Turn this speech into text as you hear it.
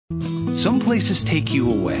Some places take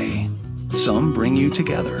you away. Some bring you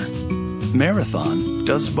together. Marathon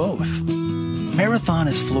does both. Marathon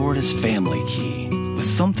is Florida's family key, with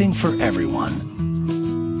something for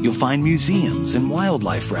everyone. You'll find museums and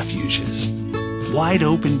wildlife refuges, wide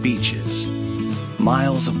open beaches,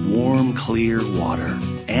 miles of warm, clear water,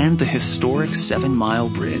 and the historic 7-mile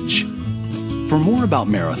bridge. For more about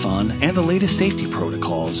Marathon and the latest safety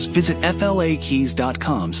protocols, visit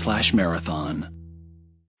flakeys.com/marathon.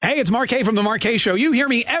 Hey, it's Mark K from The Mark K Show. You hear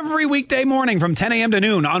me every weekday morning from 10 a.m. to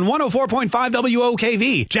noon on 104.5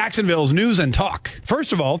 WOKV, Jacksonville's News and Talk.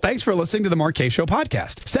 First of all, thanks for listening to The Mark K Show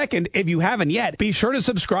podcast. Second, if you haven't yet, be sure to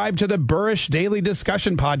subscribe to the Burrish Daily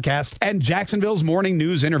Discussion podcast and Jacksonville's Morning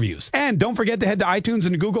News interviews. And don't forget to head to iTunes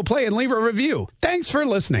and Google Play and leave a review. Thanks for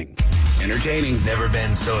listening. Entertaining. Never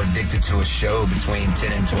been so addicted to a show between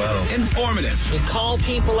 10 and 12. Informative. You call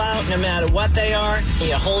people out no matter what they are, and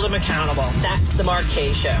you hold them accountable. That's The Mark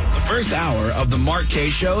K Show. The first hour of The Mark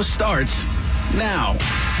K Show starts now.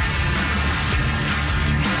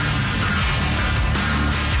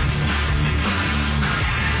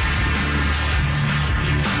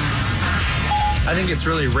 I think it's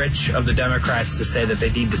really rich of the Democrats to say that they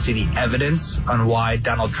need to see the evidence on why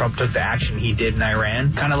Donald Trump took the action he did in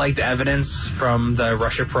Iran. Kind of like the evidence from the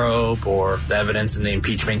Russia probe or the evidence in the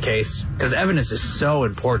impeachment case. Because evidence is so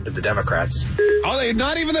important to the Democrats. Oh,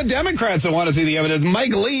 not even the Democrats that want to see the evidence.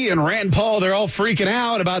 Mike Lee and Rand Paul, they're all freaking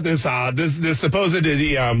out about this supposed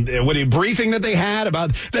briefing that they had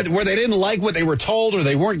about that, where they didn't like what they were told or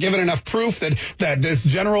they weren't given enough proof that this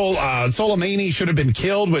General Soleimani should have been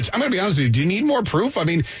killed. Which I'm going to be honest with you, do you need more proof? I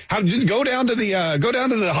mean, just go down to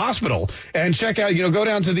the hospital and check out, go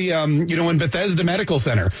down to the in Bethesda Medical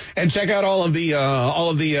Center and check out all of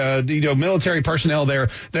the military personnel there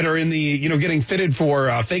that are in the getting fitted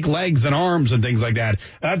for fake legs and arms and things like that.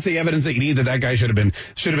 That's the evidence that you need that guy should have been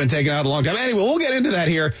taken out a long time. Anyway, we'll get into that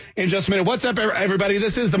here in just a minute. What's up, everybody?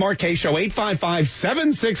 This is the Mark K Show,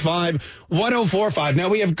 855-765-1045. Now,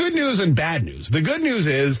 we have good news and bad news. The good news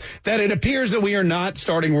is that it appears that we are not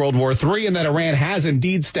starting World War III and that Iran has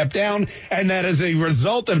indeed stepped down, and that as a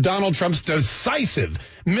result of Donald Trump's decisive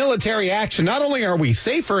military action, not only are we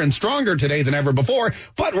safer and stronger today than ever before,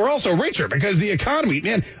 but we're also richer because the economy,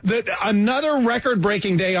 man, another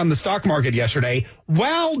record-breaking day on the stock market yesterday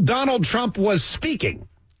while Donald Trump was speaking.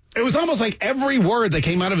 It was almost like every word that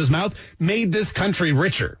came out of his mouth made this country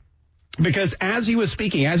richer. Because as he was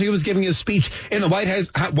speaking, as he was giving his speech in the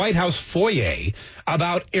White House foyer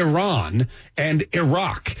about Iran and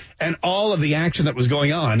Iraq and all of the action that was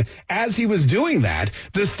going on, as he was doing that,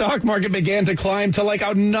 the stock market began to climb to like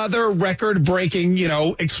another record-breaking,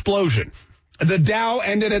 explosion. The Dow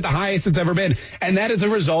ended at the highest it's ever been, and that is a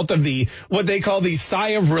result of what they call the sigh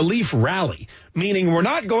of relief rally, meaning we're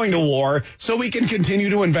not going to war, so we can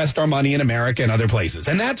continue to invest our money in America and other places.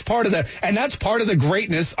 And that's part of the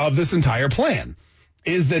greatness of this entire plan,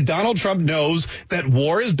 is that Donald Trump knows that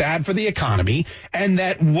war is bad for the economy and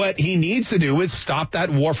that what he needs to do is stop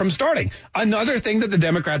that war from starting. Another thing that the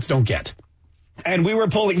Democrats don't get. And we were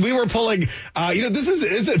pulling, Thursday's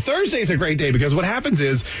a great day because what happens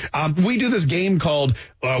is, we do this game called,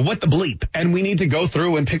 What the Bleep, and we need to go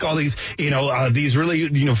through and pick all these, these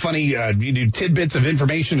really, funny, tidbits of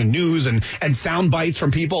information and news and sound bites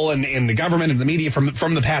from people and in the government and the media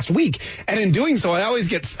from the past week. And in doing so, I always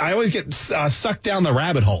get sucked down the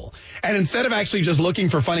rabbit hole. And instead of actually just looking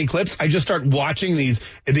for funny clips, I just start watching these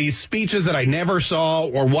speeches that I never saw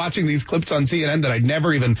or watching these clips on CNN that I'd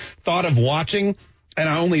never even thought of watching. And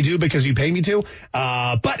I only do because you pay me to.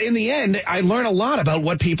 But in the end, I learn a lot about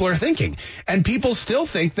what people are thinking. And people still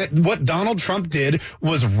think that what Donald Trump did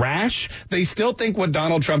was rash. They still think what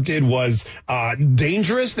Donald Trump did was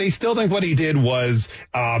dangerous. They still think what he did was,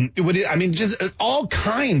 just all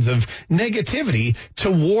kinds of negativity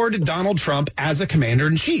toward Donald Trump as a commander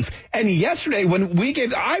in chief. And yesterday,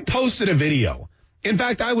 I posted a video. In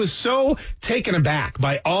fact, I was so taken aback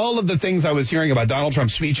by all of the things I was hearing about Donald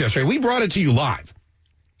Trump's speech yesterday. We brought it to you live.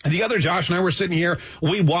 The other Josh and I were sitting here.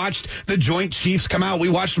 We watched the Joint Chiefs come out. We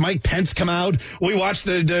watched Mike Pence come out. We watched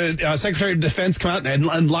the Secretary of Defense come out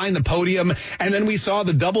and line the podium. And then we saw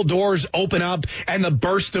the double doors open up and the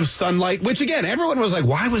burst of sunlight, which, again, everyone was like,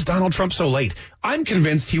 why was Donald Trump so late? I'm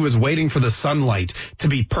convinced he was waiting for the sunlight to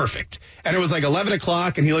be perfect. And it was like 11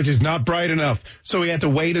 o'clock, and he looked, it's not bright enough. So he had to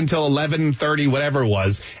wait until 11:30, whatever it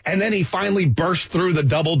was. And then he finally burst through the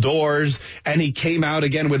double doors, and he came out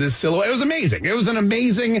again with his silhouette. It was amazing. It was an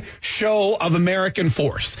amazing show of American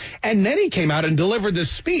force. And then he came out and delivered this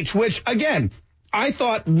speech, which, again, I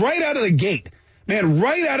thought right out of the gate,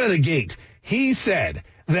 he said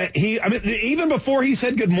that even before he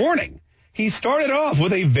said good morning, he started off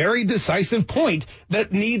with a very decisive point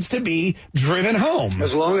that needs to be driven home.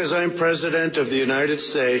 As long as I'm president of the United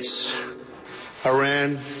States,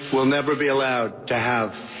 Iran will never be allowed to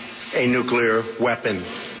have a nuclear weapon.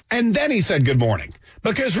 And then he said good morning.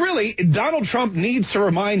 Because really, Donald Trump needs to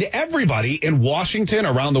remind everybody in Washington,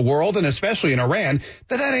 around the world, and especially in Iran,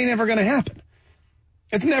 that ain't ever going to happen.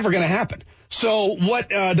 It's never going to happen. So what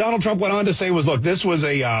Donald Trump went on to say was, look, this was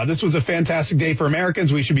a fantastic day for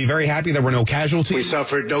Americans. We should be very happy there were no casualties. We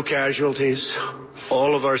suffered no casualties.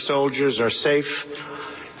 All of our soldiers are safe,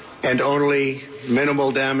 and only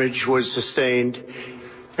minimal damage was sustained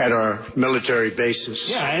at our military bases.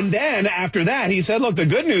 Yeah, and then after that, he said, look, the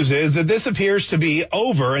good news is that this appears to be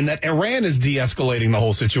over and that Iran is de-escalating the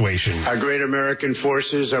whole situation. Our great American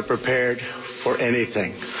forces are prepared for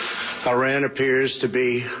anything. Iran appears to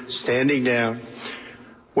be standing down,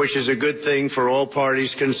 which is a good thing for all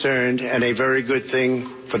parties concerned and a very good thing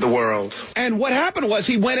for the world. And what happened was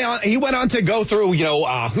he went on to go through,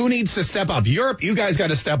 who needs to step up? Europe, you guys got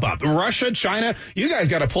to step up. Russia, China, you guys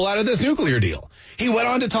got to pull out of this nuclear deal. He went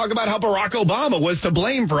on to talk about how Barack Obama was to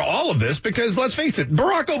blame for all of this because, let's face it,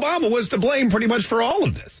 Barack Obama was to blame pretty much for all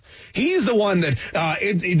of this. He's the one that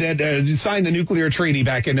signed the nuclear treaty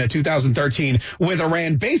back in 2013 with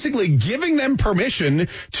Iran, basically giving them permission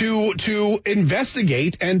to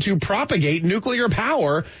investigate and to propagate nuclear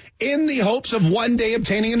power in the hopes of one day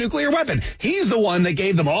obtaining a nuclear weapon. He's the one that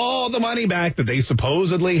gave them all the money back that they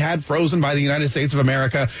supposedly had frozen by the United States of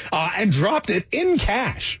America and dropped it in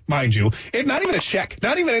cash, mind you. Not even a check,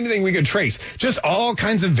 not even anything we could trace. Just all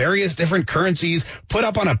kinds of various different currencies put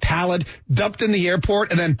up on a pallet, dumped in the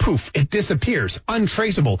airport, and then poof, it disappears.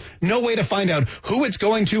 Untraceable. No way to find out who it's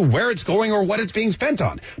going to, where it's going, or what it's being spent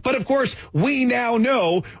on. But of course, we now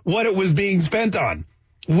know what it was being spent on.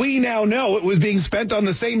 We now know it was being spent on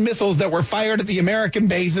the same missiles that were fired at the American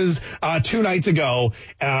bases 2 nights ago,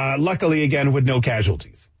 luckily, again, with no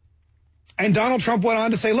casualties. And Donald Trump went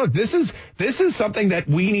on to say, look, this is something that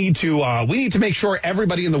we need to make sure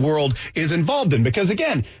everybody in the world is involved in. Because,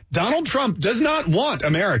 again, Donald Trump does not want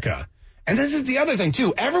America. And this is the other thing,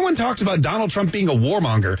 too. Everyone talks about Donald Trump being a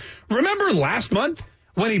warmonger. Remember last month?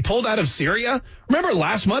 When he pulled out of Syria? Remember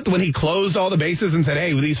last month when he closed all the bases and said,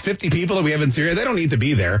 hey, these 50 people that we have in Syria, they don't need to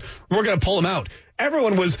be there. We're going to pull them out.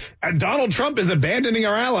 Everyone was, Donald Trump is abandoning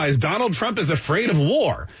our allies. Donald Trump is afraid of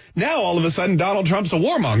war. Now, all of a sudden, Donald Trump's a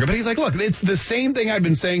warmonger. But he's like, look, it's the same thing I've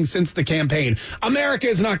been saying since the campaign. America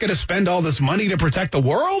is not going to spend all this money to protect the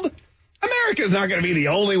world. America is not going to be the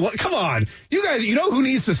only one. Come on. You guys, you know who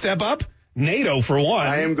needs to step up? NATO, for one.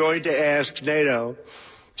 I am going to ask NATO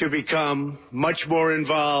to become much more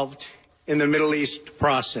involved in the Middle East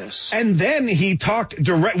process. And then he talked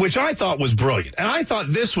direct, which I thought was brilliant. And I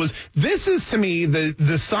thought this is to me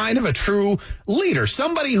the sign of a true leader.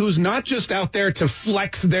 Somebody who's not just out there to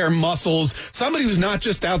flex their muscles. Somebody who's not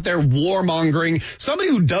just out there warmongering. Somebody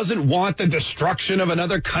who doesn't want the destruction of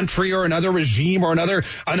another country or another regime or another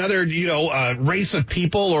race of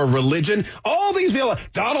people or religion. All these people.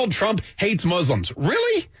 Donald Trump hates Muslims.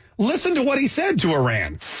 Really? Listen to what he said to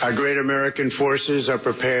Iran. Our great American forces are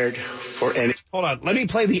prepared for any... Hold on. Let me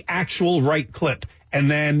play the actual right clip,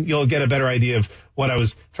 and then you'll get a better idea of what I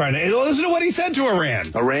was trying to... Listen to what he said to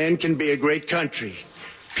Iran. Iran can be a great country.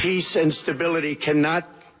 Peace and stability cannot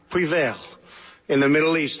prevail in the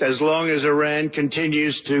Middle East as long as Iran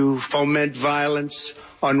continues to foment violence,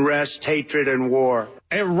 unrest, hatred, and war.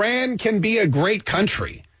 Iran can be a great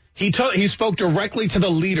country. He spoke directly to the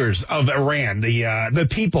leaders of Iran, the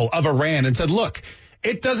people of Iran, and said, look,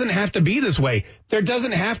 it doesn't have to be this way. There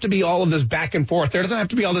doesn't have to be all of this back and forth. There doesn't have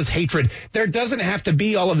to be all this hatred. There doesn't have to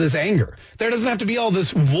be all of this anger. There doesn't have to be all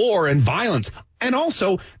this war and violence. And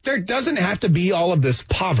also, there doesn't have to be all of this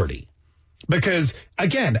poverty. Because,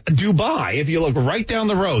 again, Dubai, if you look right down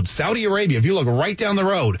the road, Saudi Arabia, if you look right down the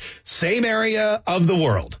road, same area of the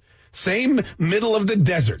world. Same middle of the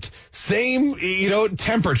desert, same,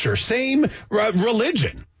 temperature, same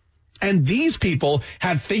religion. And these people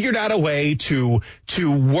have figured out a way to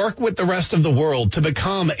work with the rest of the world to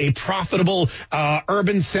become a profitable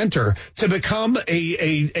urban center, to become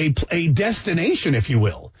a destination, if you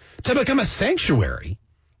will, to become a sanctuary.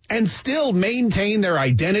 And still maintain their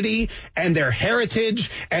identity and their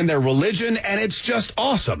heritage and their religion, and it's just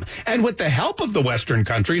awesome. And with the help of the Western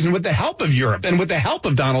countries and with the help of Europe and with the help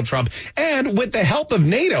of Donald Trump and with the help of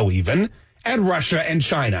NATO even, and Russia and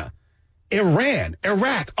China, Iran,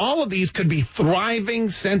 Iraq, all of these could be thriving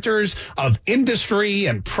centers of industry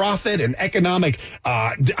and profit and economic,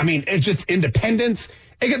 it's just independence.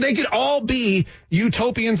 They could all be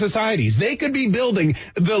utopian societies. They could be building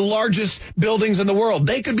the largest buildings in the world.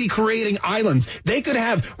 They could be creating islands. They could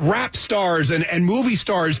have rap stars and movie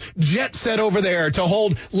stars jet set over there to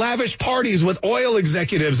hold lavish parties with oil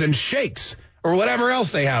executives and sheikhs or whatever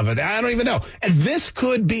else they have. I don't even know. And this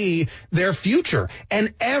could be their future.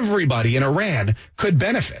 And everybody in Iran could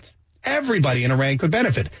benefit. Everybody in Iran could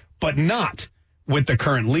benefit, but not with the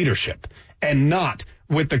current leadership and not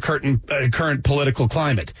with the current political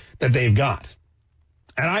climate that they've got.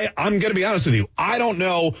 And I'm going to be honest with you. I don't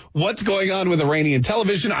know what's going on with Iranian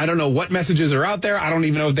television. I don't know what messages are out there. I don't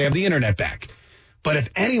even know if they have the internet back. But if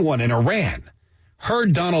anyone in Iran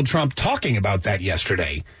heard Donald Trump talking about that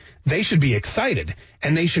yesterday, they should be excited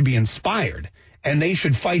and they should be inspired and they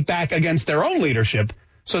should fight back against their own leadership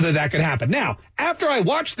so that could happen. Now, after I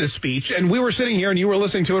watched this speech and we were sitting here and you were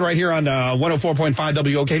listening to it right here on 104.5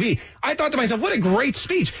 WOKV, I thought to myself, what a great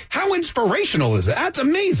speech. How inspirational is that? That's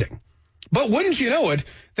amazing. But wouldn't you know it,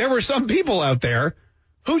 there were some people out there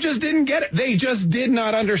who just didn't get it. They just did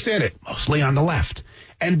not understand it, mostly on the left.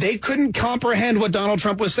 And they couldn't comprehend what Donald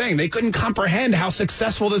Trump was saying. They couldn't comprehend how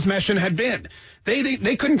successful this mission had been.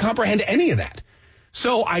 They couldn't comprehend any of that.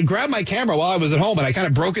 So I grabbed my camera while I was at home and I kind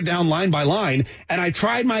of broke it down line by line and I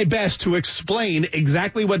tried my best to explain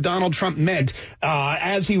exactly what Donald Trump meant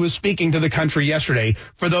as he was speaking to the country yesterday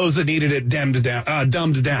for those that needed it dumbed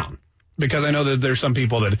down. Because I know that there's some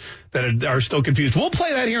people that are still confused. We'll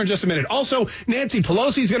play that here in just a minute. Also, Nancy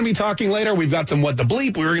Pelosi is going to be talking later. We've got some What the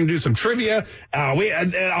Bleep. We're going to do some trivia.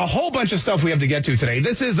 A whole bunch of stuff we have to get to today.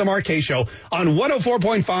 This is the Mark Kaye Show on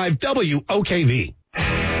 104.5 WOKV.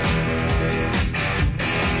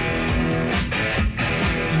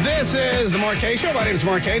 This is the Mark Kaye Show. My name is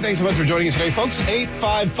Mark Kaye. Thanks so much for joining us today, folks.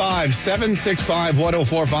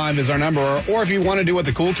 855-765-1045 is our number. Or if you want to do what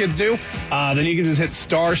the cool kids do, then you can just hit **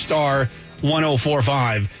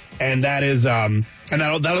 1045, and that is and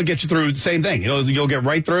that'll get you through the same thing. You'll get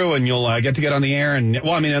right through, and you'll get on the air. And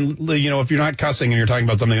if you're not cussing and you're talking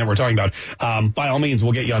about something that we're talking about, by all means,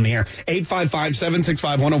 we'll get you on the air.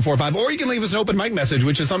 855-765-1045, or you can leave us an open mic message,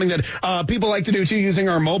 which is something that people like to do too, using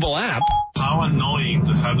our mobile app. How annoying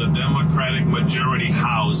to have the Democratic majority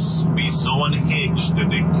House be so unhinged that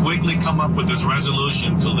they quickly come up with this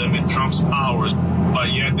resolution to limit Trump's powers, but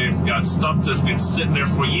yet they've got stuff that's been sitting there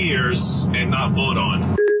for years and not vote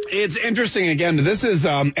on. It's interesting. Again, this is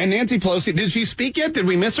and Nancy Pelosi. Did she speak yet? Did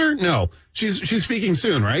we miss her? No, she's speaking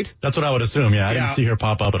soon, right? That's what I would assume. Yeah, I didn't see her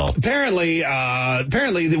pop up at all. Apparently,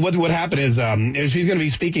 what happened is she's going to be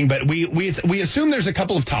speaking, but we assume there's a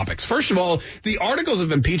couple of topics. First of all, the articles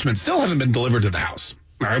of impeachment still haven't been delivered to the House.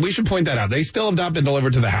 All right, we should point that out. They still have not been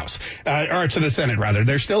delivered to the House, or to the Senate, rather.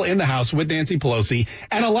 They're still in the House with Nancy Pelosi,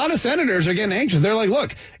 and a lot of senators are getting anxious. They're like,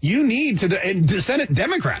 look, you need to, and the Senate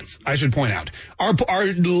Democrats, I should point out, are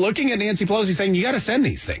looking at Nancy Pelosi saying, you got to send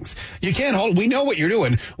these things. You can't we know what you're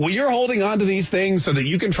doing. Well, you're holding on to these things so that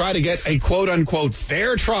you can try to get a quote-unquote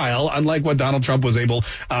fair trial, unlike what Donald Trump was able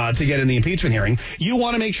to get in the impeachment hearing. You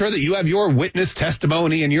want to make sure that you have your witness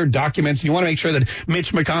testimony and your documents. You want to make sure that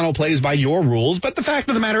Mitch McConnell plays by your rules, but the fact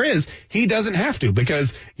of the matter is he doesn't have to,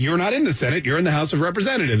 because you're not in the Senate, you're in the House of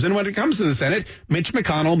Representatives. And when it comes to the Senate, Mitch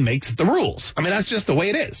McConnell makes the rules. I mean, that's just the way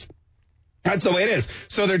it is. That's the way it is.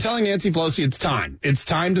 So they're telling Nancy Pelosi it's time. It's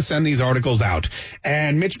time to send these articles out.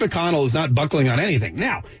 And Mitch McConnell is not buckling on anything.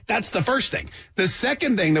 Now, that's the first thing. The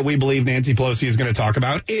second thing that we believe Nancy Pelosi is going to talk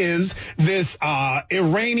about is this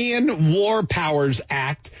Iranian War Powers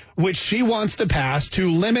Act, which she wants to pass to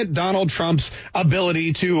limit Donald Trump's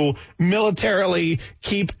ability to militarily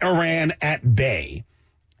keep Iran at bay.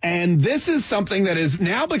 And this is something that is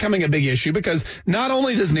now becoming a big issue, because not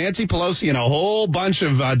only does Nancy Pelosi and a whole bunch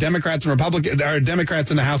of Democrats and Democrats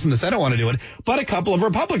in the House and the Senate want to do it, but a couple of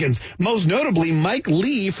Republicans, most notably Mike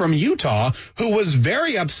Lee from Utah, who was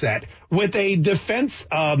very upset with a Defense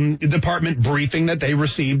Department briefing that they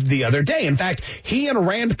received the other day. In fact, he and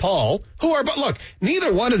Rand Paul, but look,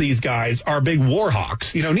 neither one of these guys are big war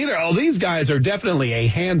hawks. Neither of these guys are definitely a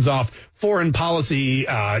hands-off foreign policy,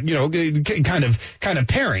 kind of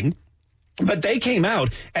pairing. But they came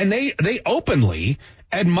out and they openly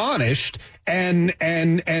admonished and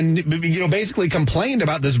basically complained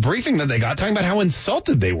about this briefing that they got, talking about how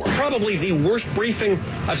insulted they were. Probably the worst briefing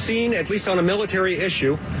I've seen, at least on a military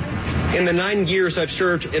issue, in the 9 years I've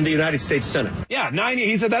served in the United States Senate. Yeah, 9 years.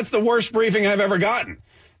 He said that's the worst briefing I've ever gotten.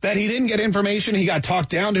 That he didn't get information, he got talked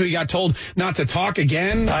down to, he got told not to talk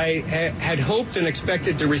again. I had hoped and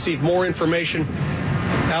expected to receive more information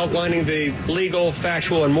outlining the legal,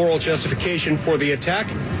 factual, and moral justification for the attack,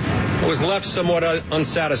 I was left somewhat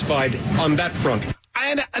unsatisfied on that front.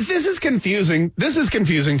 And this is confusing. This is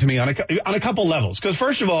confusing to me on a couple levels. Because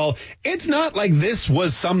first of all, it's not like this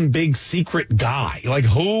was some big secret guy. Like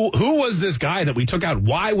who was this guy that we took out?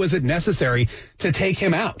 Why was it necessary to take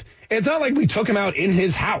him out? It's not like we took him out in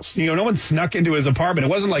his house. You know, no one snuck into his apartment. It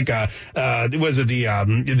wasn't like the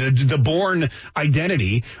Bourne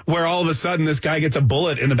Identity where all of a sudden this guy gets a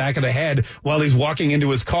bullet in the back of the head while he's walking into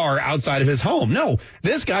his car outside of his home. No,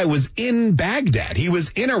 this guy was in Baghdad. He was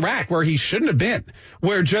in Iraq where he shouldn't have been,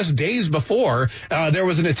 where just days before there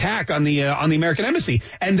was an attack on the American embassy.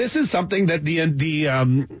 And this is something that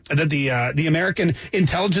the American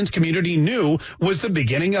intelligence community knew was the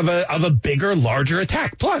beginning of a bigger, larger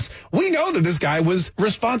attack. Plus, we know that this guy was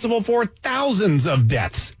responsible for thousands of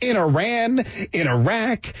deaths in Iran, in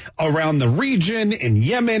Iraq, around the region, in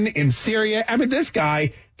Yemen, in Syria. I mean, this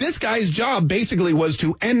guy's job basically was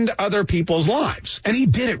to end other people's lives. And he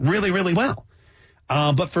did it really, really well.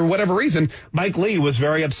 But for whatever reason, Mike Lee was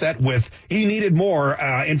very upset he needed more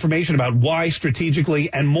information about why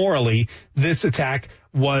strategically and morally this attack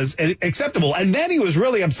was acceptable. And then he was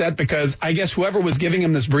really upset because I guess whoever was giving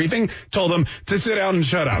him this briefing told him to sit down and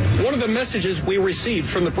shut up. One of the messages we received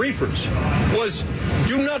from the briefers was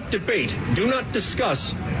do not debate, do not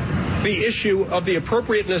discuss the issue of the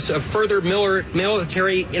appropriateness of further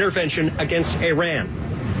military intervention against Iran.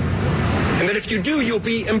 And that if you do, you'll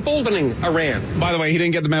be emboldening Iran. By the way, he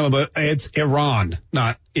didn't get the memo, but it's Iran,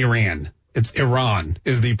 not Iran. It's Iran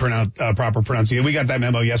is the proper pronunciation. We got that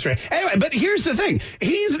memo yesterday. Anyway, but here's the thing.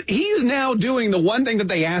 He's now doing the one thing that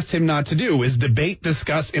they asked him not to do is debate,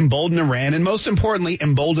 discuss, embolden Iran, and most importantly,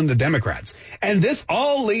 embolden the Democrats. And this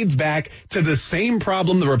all leads back to the same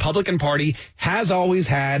problem the Republican Party has always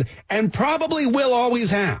had and probably will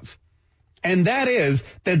always have. And that is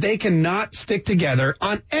that they cannot stick together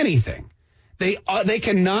on anything. They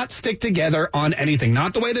cannot stick together on anything,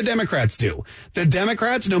 not the way the Democrats do. The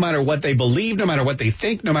Democrats, no matter what they believe, no matter what they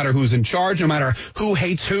think, no matter who's in charge, no matter who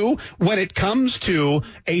hates who, when it comes to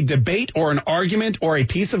a debate or an argument or a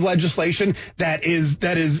piece of legislation that is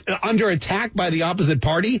under attack by the opposite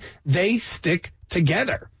party, they stick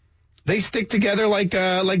together. They stick together like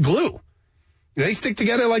glue. They stick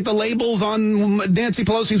together like the labels on Nancy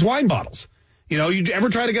Pelosi's wine bottles. You know, you ever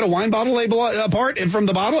try to get a wine bottle label apart from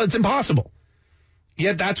the bottle? It's impossible.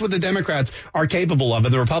 Yet that's what the Democrats are capable of,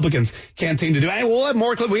 and the Republicans can't seem to do. Hey, we'll have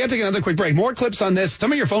more clips. We got to take another quick break. More clips on this.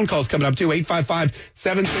 Some of your phone calls coming up, too,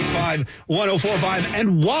 855-765-1045,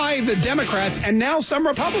 and why the Democrats and now some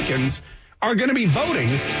Republicans are going to be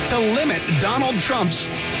voting to limit Donald Trump's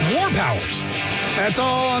war powers. That's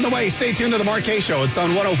all on the way. Stay tuned to the Mark Kaye Show. It's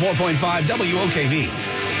on 104.5 WOKV.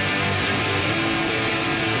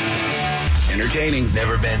 Entertaining.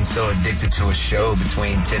 Never been so addicted to a show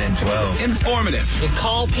between 10 and 12. Informative. You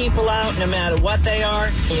call people out no matter what they are,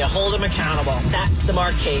 and you hold them accountable. That's the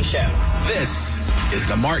Mark Kaye Show. This is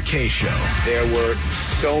the Mark Kaye Show. There were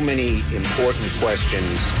so many important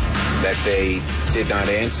questions that they did not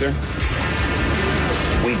answer.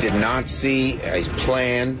 We did not see a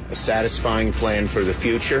plan, a satisfying plan for the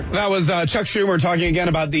future. That was Chuck Schumer talking again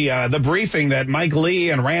about the briefing that Mike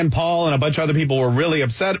Lee and Rand Paul and a bunch of other people were really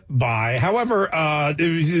upset by. However,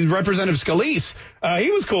 Representative Scalise,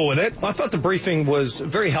 he was cool with it. I thought the briefing was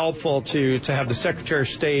very helpful to have the Secretary of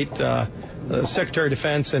State, the Secretary of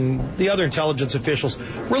Defense, and the other intelligence officials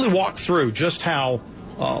really walk through just how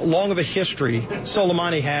long of a history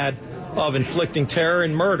Soleimani had of inflicting terror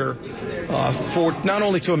and murder for not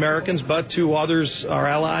only to Americans but to others, our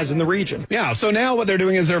allies in the region. Yeah. So now what they're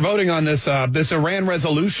doing is they're voting on this Iran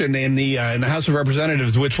resolution in the House of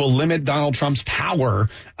Representatives, which will limit Donald Trump's power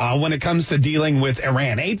when it comes to dealing with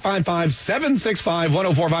Iran.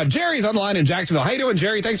 855-765-1045. Jerry's on the line in Jacksonville. How you doing,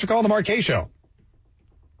 Jerry? Thanks for calling the Mark Kaye Show.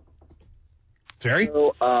 Jerry?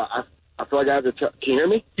 So, I feel like I have to. Can you hear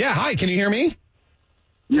me? Yeah. Hi. Can you hear me?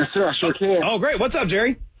 Yes, sir. I sure can. Oh, great. What's up,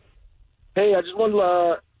 Jerry? Hey, I just wanted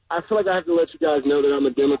to, I feel like I have to let you guys know that I'm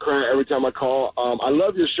a Democrat every time I call. I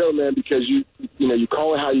love your show, man, because you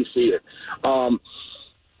call it how you see it.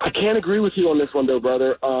 I can't agree with you on this one, though,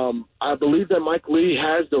 brother. I believe that Mike Lee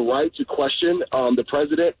has the right to question the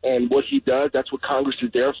president and what he does. That's what Congress is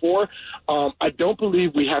there for. I don't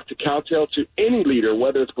believe we have to kowtow to any leader,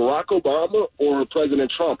 whether it's Barack Obama or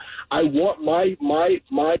President Trump. I want my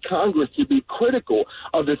Congress to be critical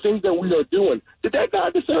of the things that we are doing. Did that guy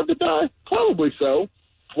deserve to die? Probably so.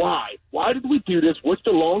 Why? Why did we do this? What's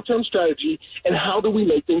the long-term strategy, and how do we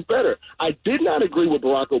make things better? I did not agree with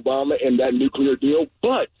Barack Obama and that nuclear deal,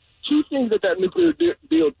 but two things that nuclear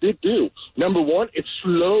deal did do. Number one, it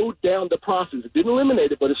slowed down the process. It didn't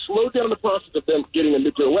eliminate it, but it slowed down the process of them getting a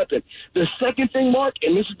nuclear weapon. The second thing, Mark,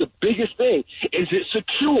 and this is the biggest thing, is it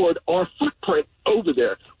secured our footprint over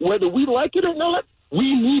there. Whether we like it or not,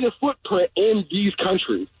 we need a footprint in these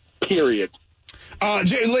countries, period.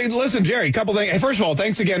 Listen, Jerry, a couple things. Hey, first of all,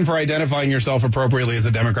 thanks again for identifying yourself appropriately as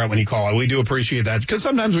a Democrat when you call. We do appreciate that because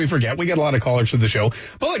sometimes we forget. We get a lot of callers to the show.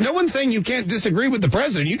 But look, no one's saying you can't disagree with the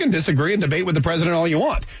president. You can disagree and debate with the president all you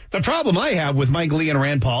want. The problem I have with Mike Lee and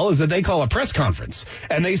Rand Paul is that they call a press conference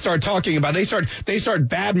and they start talking about, they start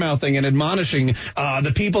bad-mouthing and admonishing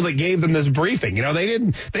the people that gave them this briefing. You know, they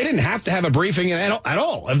didn't have to have a briefing at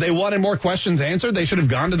all. If they wanted more questions answered, they should have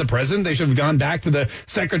gone to the president. They should have gone back to the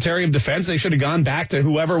Secretary of Defense. They should have gone back to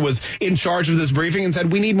whoever was in charge of this briefing and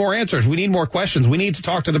said, we need more answers. We need more questions. We need to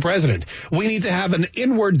talk to the president. We need to have an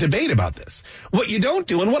inward debate about this. What you don't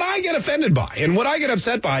do, and what I get offended by, and what I get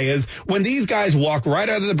upset by is when these guys walk right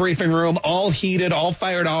out of the briefing room, all heated, all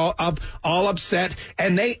fired up, all upset,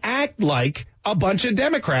 and they act like a bunch of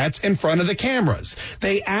Democrats in front of the cameras.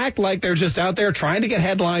 They act like they're just out there trying to get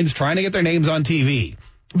headlines, trying to get their names on TV.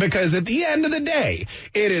 Because at the end of the day,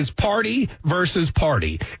 it is party versus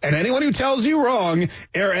party. And anyone who tells you wrong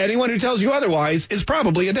or anyone who tells you otherwise is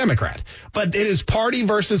probably a Democrat. But it is party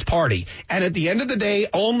versus party. And at the end of the day,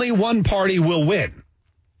 only one party will win.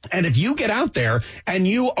 And if you get out there and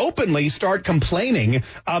you openly start complaining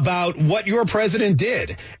about what your president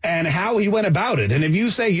did and how he went about it, and if you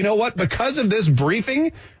say, you know what, because of this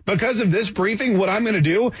briefing, what I'm going to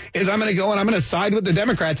do is I'm going to go and I'm going to side with the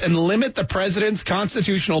Democrats and limit the president's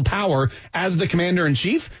constitutional power as the commander in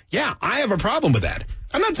chief. Yeah, I have a problem with that.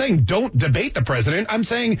 I'm not saying don't debate the president. I'm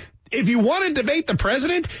saying if you want to debate the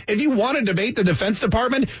president, if you want to debate the Defense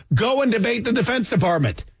Department, go and debate the Defense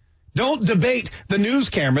Department. Don't debate the news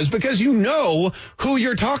cameras because you know who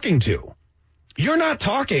you're talking to. You're not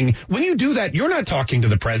talking, when you do that, you're not talking to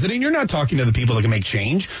the president. You're not talking to the people that can make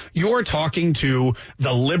change. You're talking to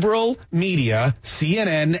the liberal media,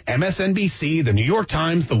 CNN, MSNBC, the New York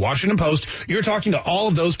Times, the Washington Post. You're talking to all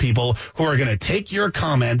of those people who are going to take your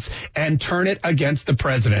comments and turn it against the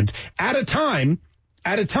president at a time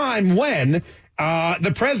when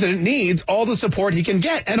the president needs all the support he can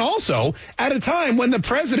get. And also at a time when the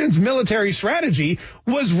president's military strategy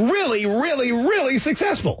was really, really, really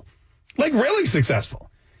successful. Like really successful.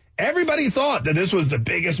 Everybody thought that this was the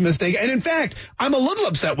biggest mistake. And in fact, I'm a little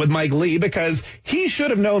upset with Mike Lee because he should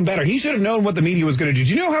have known better. He should have known what the media was going to do. Do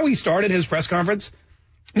you know how he started his press conference?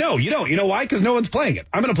 No, you don't. You know why? Because no one's playing it.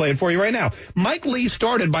 I'm going to play it for you right now. Mike Lee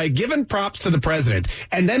started by giving props to the president,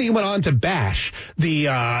 and then he went on to bash the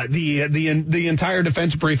entire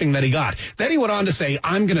defense briefing that he got. Then he went on to say,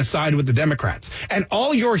 I'm going to side with the Democrats. And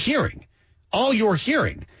all you're hearing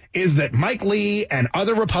is that Mike Lee and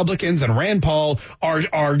other Republicans and Rand Paul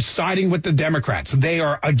are siding with the Democrats. They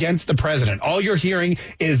are against the president. All you're hearing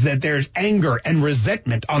is that there's anger and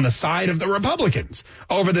resentment on the side of the Republicans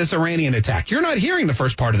over this Iranian attack. You're not hearing the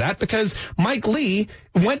first part of that because Mike Lee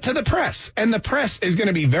went to the press, and the press is going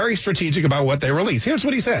to be very strategic about what they release. Here's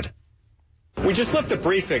what he said. We just left the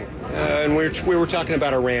briefing, and we were talking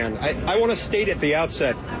about Iran. I want to state at the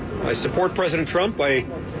outset, I support President Trump. I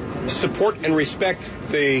support and respect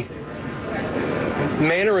the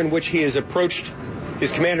manner in which he has approached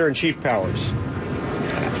his commander-in-chief powers.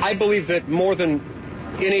 I believe that more than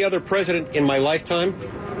any other president in my lifetime,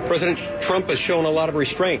 President Trump has shown a lot of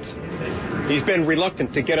restraint. He's been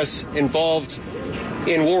reluctant to get us involved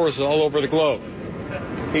in wars all over the globe.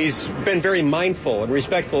 He's been very mindful and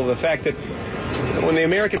respectful of the fact that when the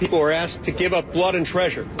American people are asked to give up blood and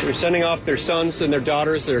treasure, they're sending off their sons and their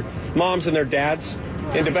daughters, their moms and their dads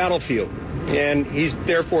into battlefield. And he's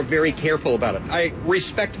therefore very careful about it. I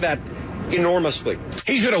respect that enormously.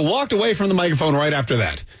 He should have walked away from the microphone right after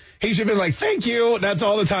that. He should have been like, thank you. That's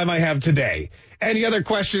all the time I have today. Any other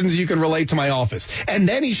questions, you can relate to my office. And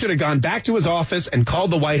then he should have gone back to his office and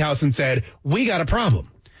called the White House and said, we got a problem.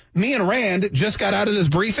 Me and Rand just got out of this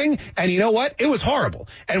briefing, and you know what? It was horrible.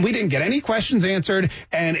 And we didn't get any questions answered.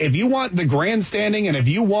 And if you want the grandstanding and if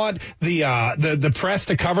you want the press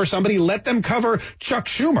to cover somebody, let them cover Chuck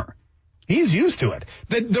Schumer. He's used to it.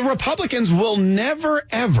 The Republicans will never,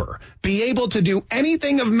 ever be able to do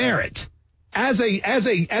anything of merit as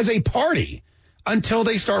a party until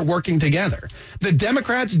they start working together. The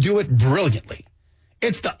Democrats do it brilliantly.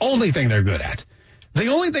 It's the only thing they're good at. The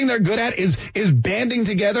only thing they're good at is banding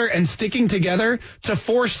together and sticking together to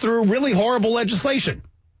force through really horrible legislation.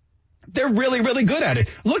 They're really, really good at it.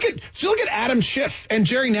 Look at Adam Schiff and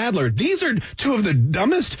Jerry Nadler. These are two of the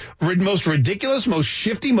dumbest, most ridiculous, most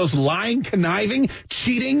shifty, most lying, conniving,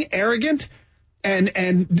 cheating, arrogant, and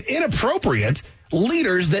inappropriate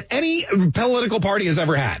leaders that any political party has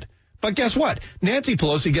ever had. But guess what? Nancy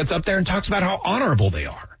Pelosi gets up there and talks about how honorable they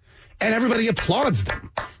are, and everybody applauds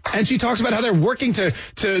them. And she talks about how they're working to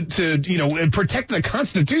protect the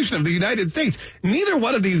Constitution of the United States. Neither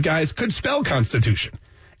one of these guys could spell Constitution.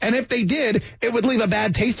 And if they did, it would leave a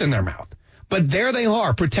bad taste in their mouth. But there they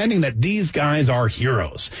are, pretending that these guys are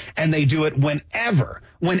heroes. And they do it whenever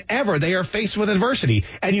they are faced with adversity.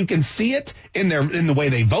 And you can see it in the way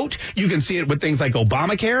they vote. You can see it with things like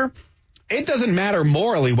Obamacare. It doesn't matter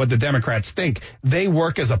morally what the Democrats think. They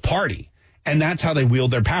work as a party. And that's how they wield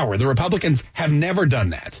their power. The Republicans have never done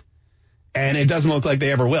that. And it doesn't look like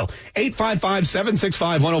they ever will.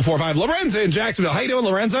 855-765-1045. Lorenza in Jacksonville. How you doing,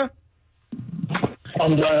 Lorenza?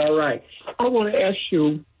 I'm doing all right. I want to ask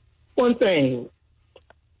you one thing.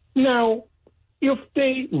 Now, if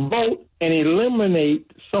they vote and eliminate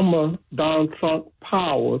some of Donald Trump's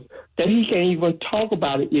powers, that he can't even talk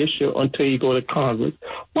about an issue until he go to Congress,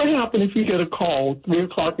 what happens if you get a call 3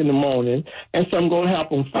 o'clock in the morning and something going to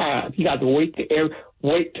happen 5? You got to wait till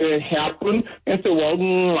it happen and say,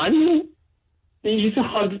 well, I knew these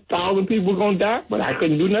 100,000 people were going to die, but I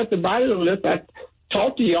couldn't do nothing about it unless I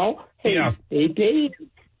talked to y'all. Hey, yeah. They did.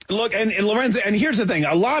 Look, and Lorenzo, and here's the thing.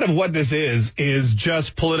 A lot of what this is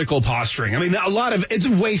just political posturing. I mean, it's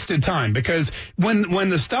wasted time because when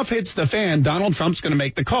the stuff hits the fan, Donald Trump's going to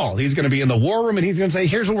make the call. He's going to be in the war room and he's going to say,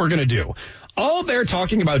 here's what we're going to do. All they're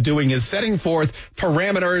talking about doing is setting forth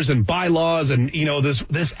parameters and bylaws and,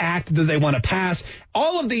 this act that they want to pass.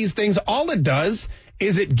 All of these things, all it does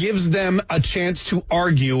is it gives them a chance to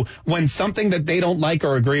argue when something that they don't like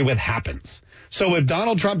or agree with happens. So if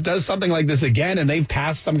Donald Trump does something like this again and they've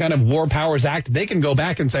passed some kind of War Powers Act, they can go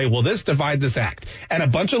back and say, well, this defied this act. And a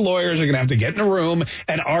bunch of lawyers are going to have to get in a room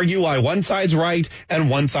and argue why one side's right and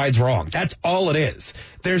one side's wrong. That's all it is.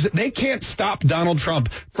 They can't stop Donald Trump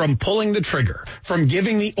from pulling the trigger, from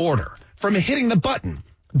giving the order, from hitting the button.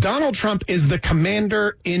 Donald Trump is the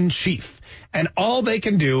commander-in-chief, and all they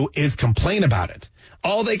can do is complain about it.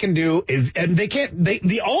 All they can do is, and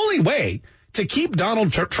the only way to keep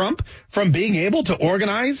Donald Trump from being able to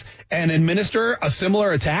organize and administer a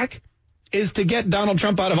similar attack is to get Donald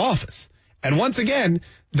Trump out of office. And once again,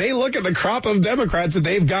 they look at the crop of Democrats that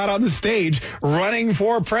they've got on the stage running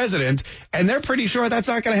for president, and they're pretty sure that's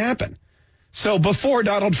not going to happen. So before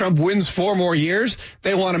Donald Trump wins 4 more years,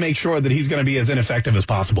 they want to make sure that he's going to be as ineffective as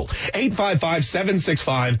possible.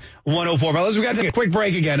 855-765-1045. We've got to take a quick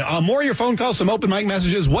break again. More of your phone calls, some open mic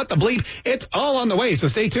messages. What the bleep? It's all on the way. So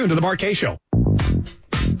stay tuned to the Mark Kaye Show.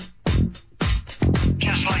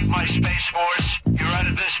 Just like my Space Force, you're out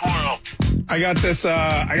of this world. I got this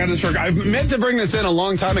I meant to bring this in a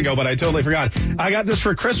long time ago, but I totally forgot. I got this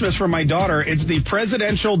for Christmas from my daughter. It's the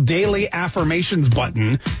Presidential Daily Affirmations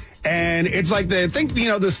button. And it's like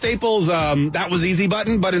the Staples, that was easy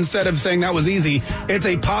button, but instead of saying that was easy, it's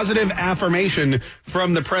a positive affirmation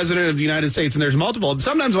from the President of the United States. And there's multiple.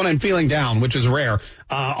 Sometimes when I'm feeling down, which is rare,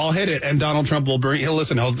 I'll hit it and Donald Trump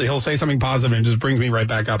he'll say something positive and it just brings me right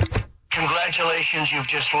back up. Congratulations, you've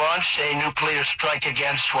just launched a nuclear strike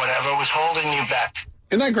against whatever was holding you back.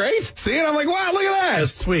 Isn't that great? See it? I'm like, wow, look at that.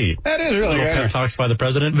 That's sweet. That is really great. Pep talks by the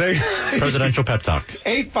president. Presidential pep talks.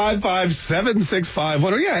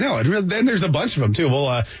 855-765. Yeah, I know. Then there's a bunch of them too.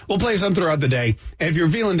 We'll play some throughout the day. And if you're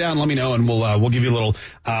feeling down, let me know, and we'll give you a little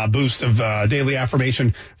boost of daily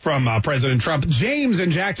affirmation from President Trump. James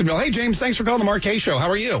in Jacksonville. Hey, James, thanks for calling the Mark Kaye Show. How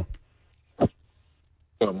are you?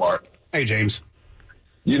 Good, Mark. Hey, James.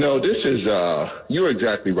 This is you're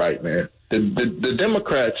exactly right, man. The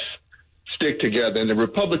Democrats stick together and the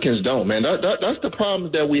Republicans don't, man. That's the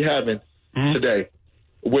problem that we having today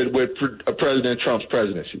with President Trump's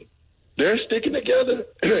presidency. They're sticking together.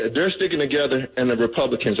 And the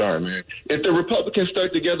Republicans aren't, man. If the Republicans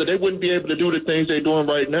stuck together, they wouldn't be able to do the things they're doing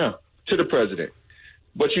right now to the president.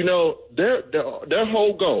 But their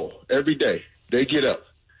whole goal every day they get up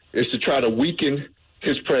is to try to weaken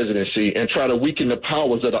his presidency and try to weaken the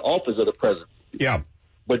powers of the office of the president. Yeah.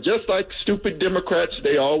 But just like stupid Democrats,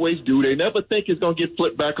 they always do, they never think it's going to get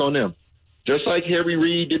flipped back on them. Just like Harry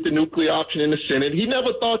Reid did the nuclear option in the Senate, he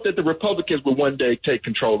never thought that the Republicans would one day take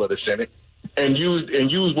control of the Senate and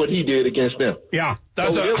use what he did against them. Yeah,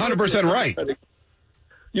 that's 100% right.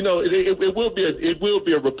 It will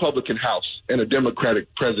be a Republican House and a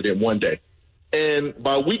Democratic president one day. And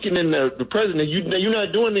by weakening the president, you're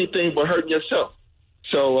not doing anything but hurting yourself.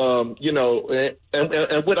 So, and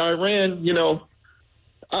with Iran,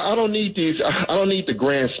 I don't need the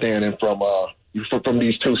grandstanding from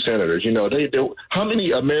these two senators. How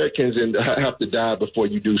many Americans have to die before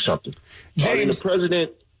you do something? James, the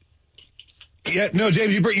president. Yeah, no,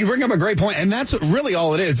 James, you bring up a great point, and that's really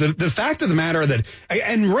all it is. The fact of the matter that,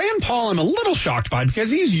 and Rand Paul, I'm a little shocked by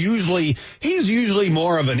because he's usually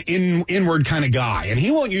more of an inward kind of guy, and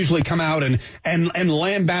he won't usually come out and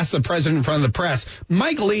lambast the president in front of the press.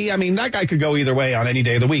 Mike Lee, I mean, that guy could go either way on any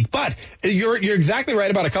day of the week, but you're exactly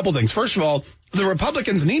right about a couple things. First of all, the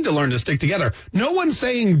Republicans need to learn to stick together. No one's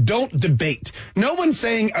saying don't debate. No one's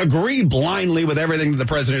saying agree blindly with everything that the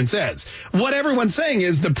president says. What everyone's saying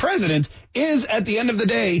is the president is, at the end of the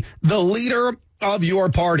day, the leader of your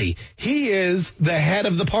party. He is the head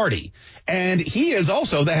of the party. And he is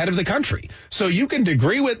also the head of the country. So you can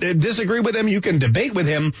disagree with him, you can debate with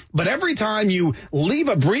him, but every time you leave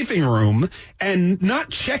a briefing room and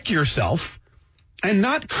not check yourself and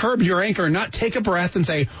not curb your anger, not take a breath and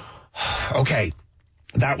say, okay,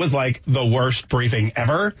 that was like the worst briefing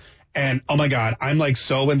ever. And oh my God, I'm like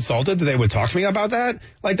so insulted that they would talk to me about that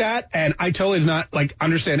like that. And I totally did not like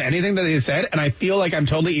understand anything that they said. And I feel like I'm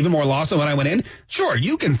totally even more lost than when I went in. Sure,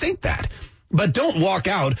 you can think that. But don't walk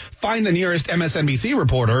out, find the nearest MSNBC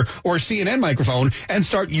reporter or CNN microphone and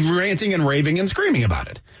start ranting and raving and screaming about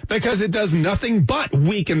it. Because it does nothing but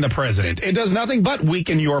weaken the president. It does nothing but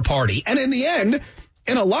weaken your party. And in the end,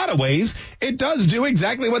 in a lot of ways, it does do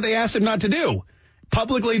exactly what they asked him not to do.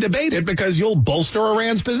 Publicly debate it because you'll bolster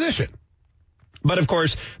Iran's position. But, of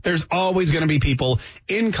course, there's always going to be people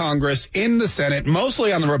in Congress, in the Senate,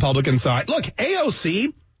 mostly on the Republican side. Look,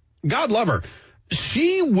 AOC, God love her,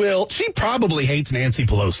 she probably hates Nancy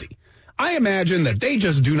Pelosi. I imagine that they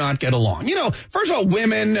just do not get along. You know, first of all,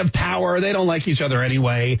 women of power, they don't like each other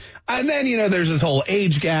anyway. And then, you know, there's this whole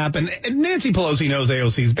age gap. And Nancy Pelosi knows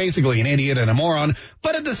AOC is basically an idiot and a moron.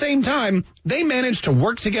 But at the same time, they managed to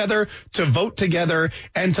work together, to vote together,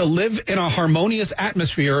 and to live in a harmonious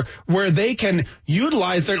atmosphere where they can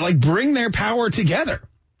utilize bring their power together.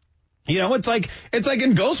 You know, it's like in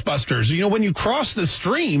Ghostbusters, you know, when you cross the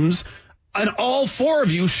streams, and all four of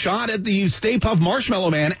you shot at the Stay Puft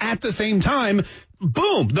Marshmallow Man at the same time,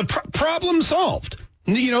 boom, the problem solved.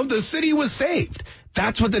 You know, the city was saved.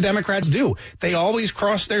 That's what the Democrats do. They always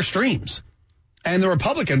cross their streams. And the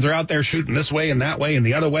Republicans are out there shooting this way and that way and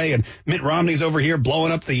the other way. And Mitt Romney's over here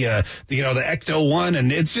blowing up the Ecto one.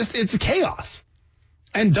 And it's chaos.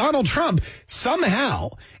 And Donald Trump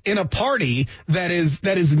somehow in a party that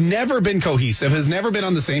has never been cohesive, has never been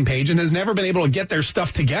on the same page and has never been able to get their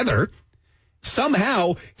stuff together.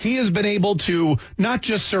 Somehow he has been able to not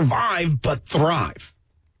just survive, but thrive.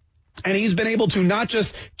 And he's been able to not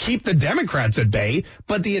just keep the Democrats at bay,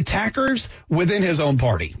 but the attackers within his own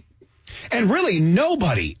party. And really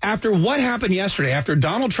nobody, after what happened yesterday, after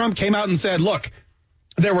Donald Trump came out and said, look,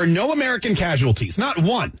 there were no American casualties, not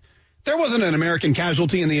one. There wasn't an American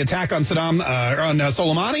casualty in the attack on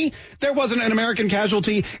Soleimani. There wasn't an American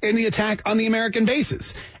casualty in the attack on the American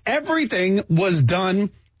bases. Everything was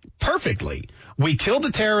done perfectly. We killed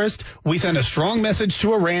a terrorist. We sent a strong message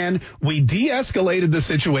to Iran. We de-escalated the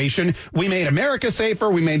situation. We made America safer.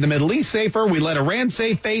 We made the Middle East safer. We let Iran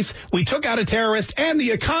save face. We took out a terrorist, and the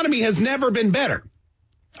economy has never been better.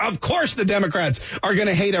 Of course the Democrats are going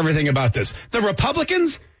to hate everything about this. The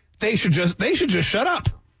Republicans, they should just shut up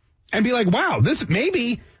and be like, wow, this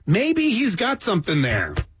maybe he's got something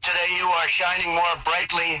there. Today you are shining more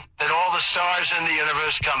brightly than all the stars in the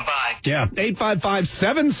universe combined. Yeah,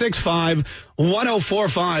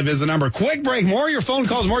 855-765-1045 is the number. Quick break, more of your phone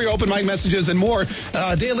calls, more of your open mic messages, and more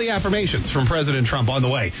daily affirmations from President Trump on the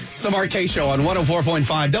way. It's the Mark K Show on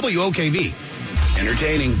 104.5 WOKV.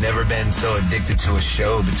 Entertaining. Never been so addicted to a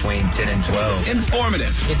show between 10 and 12.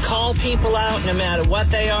 Informative. You call people out no matter what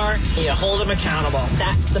they are, and you hold them accountable.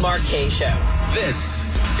 That's the Mark K Show. This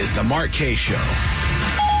is the Mark K Show.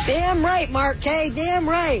 Damn right, Mark K. Damn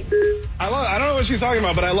right. I don't know what she's talking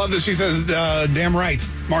about, but I love that she says, damn right,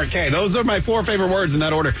 Mark K. Those are my four favorite words in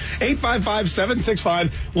that order.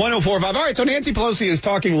 855-765-1045. All right, so Nancy Pelosi is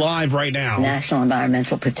talking live right now. National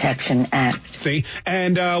Environmental Protection Act. See?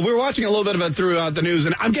 And we were watching a little bit of it throughout the news.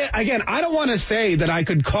 And again, I don't want to say that I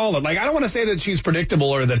could call it. Like, I don't want to say that she's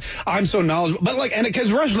predictable or that I'm so knowledgeable. But, like, and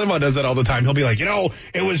because Rush Limbaugh does that all the time. He'll be like, you know,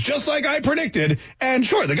 it was just like I predicted. And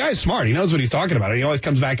sure, the guy's smart. He knows what he's talking about. He always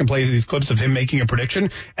comes back and plays these clips of him making a prediction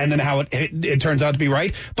and then how it turns out to be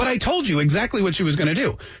right. But I told you exactly what she was going to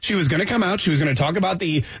do. She was going to come out. She was going to talk about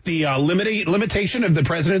the limitation of the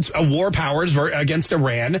president's war powers against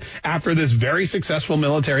Iran after this very successful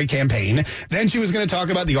military campaign. Then she was going to talk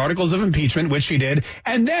about the articles of impeachment, which she did.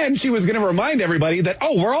 And then she was going to remind everybody that,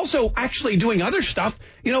 we're also actually doing other stuff.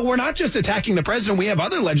 We're not just attacking the president. We have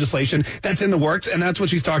other legislation that's in the works, and that's what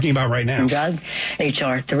she's talking about right now. Doug,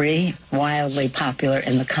 H.R. 3, wildly popular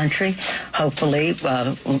in the country, hopefully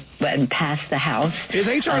pass the House. Is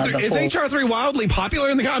H.R. 3 wildly popular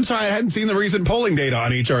in the country? I'm sorry, I hadn't seen the recent polling data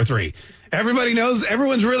on H.R. 3. Everybody knows,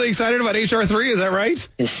 everyone's really excited about H.R. 3, is that right?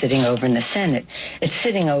 It's sitting over in the Senate. It's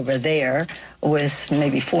sitting over there with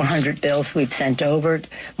maybe 400 bills we've sent over,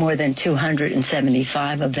 more than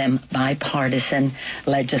 275 of them bipartisan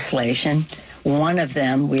legislation. One of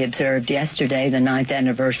them we observed yesterday, the 9th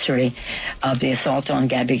anniversary of the assault on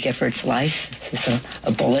Gabby Gifford's life. This is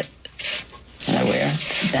a bullet. And I wear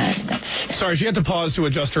that. Sorry, she had to pause to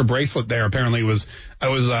adjust her bracelet there. Apparently it was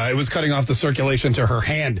cutting off the circulation to her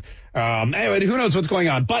hand. Anyway, who knows what's going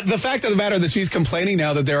on? But the fact of the matter that she's complaining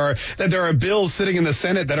now that there are bills sitting in the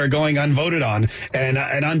Senate that are going unvoted on and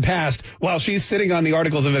unpassed while she's sitting on the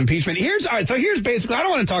articles of impeachment. Here's basically, I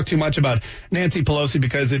don't want to talk too much about Nancy Pelosi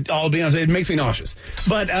because it makes me nauseous.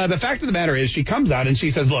 But the fact of the matter is she comes out and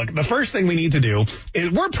she says, look, the first thing we need to do is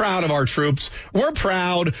we're proud of our troops. We're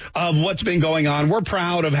proud of what's been going on. We're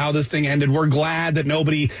proud of how this thing ended. We're glad that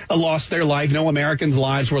nobody lost their life. No Americans'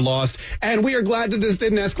 lives were lost. And we are glad that this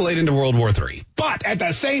didn't escalate into World War III. But at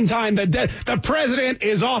the same time, the president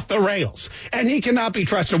is off the rails and he cannot be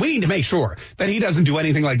trusted. We need to make sure that he doesn't do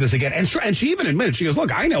anything like this again. And she even admitted, she goes,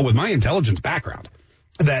 look, I know with my intelligence background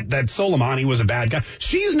that Soleimani was a bad guy.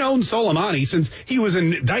 She's known Soleimani since he was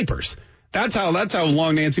in diapers. That's how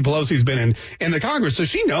long Nancy Pelosi's been in the Congress. So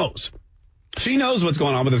she knows. She knows what's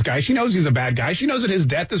going on with this guy. She knows he's a bad guy. She knows that his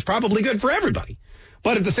death is probably good for everybody.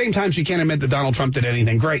 But at the same time, she can't admit that Donald Trump did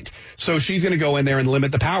anything great. So she's going to go in there and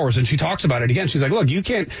limit the powers. And she talks about it again. She's like, look, you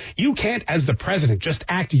can't, as the president, just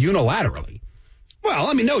act unilaterally. Well,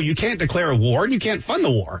 I mean, no, you can't declare a war and you can't fund the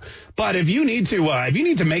war. But if you need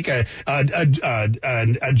to make a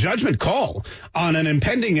judgment call on an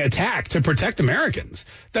impending attack to protect Americans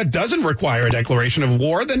that doesn't require a declaration of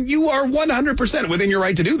war, then you are 100% within your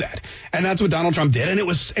right to do that. And that's what Donald Trump did. And it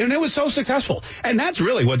was so successful. And that's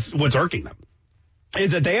really what's irking them.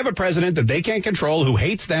 Is that they have a president that they can't control, who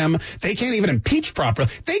hates them. They can't even impeach properly.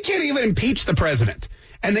 They can't even impeach the president.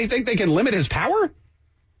 And they think they can limit his power?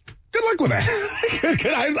 Good luck with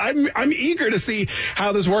that. I'm eager to see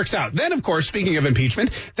how this works out. Then, of course, speaking of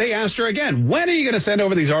impeachment, they asked her again, when are you going to send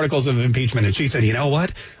over these articles of impeachment? And she said, you know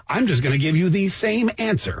what? I'm just going to give you the same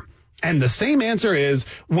answer. And the same answer is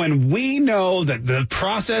when we know that the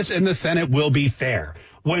process in the Senate will be fair.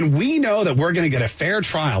 When we know that we're going to get a fair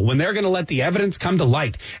trial, when they're going to let the evidence come to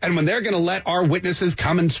light, and when they're going to let our witnesses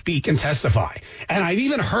come and speak and testify. And I've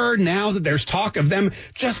even heard now that there's talk of them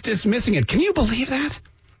just dismissing it. Can you believe that?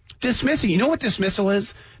 Dismissing. You know what dismissal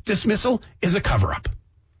is? Dismissal is a cover-up.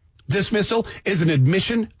 Dismissal is an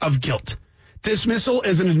admission of guilt. Dismissal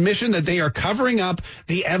is an admission that they are covering up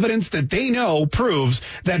the evidence that they know proves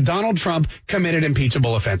that Donald Trump committed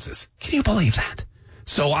impeachable offenses. Can you believe that?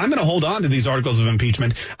 So I'm going to hold on to these articles of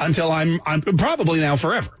impeachment until I'm probably now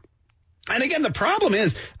forever. And again, the problem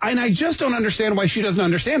is, and I just don't understand why she doesn't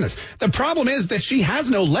understand this. The problem is that she has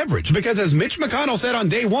no leverage because as Mitch McConnell said on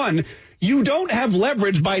day one, you don't have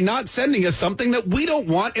leverage by not sending us something that we don't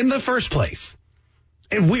want in the first place.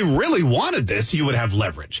 If we really wanted this, you would have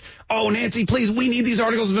leverage. Oh, Nancy, please, we need these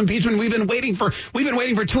articles of impeachment. We've been waiting for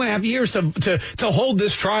 2.5 years to hold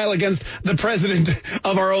this trial against the president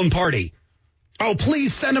of our own party. Oh,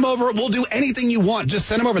 please send them over. We'll do anything you want. Just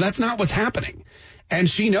send them over. That's not what's happening. And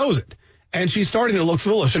she knows it. And she's starting to look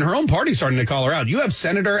foolish, and her own party's starting to call her out. You have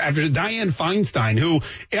Senator after Dianne Feinstein, who,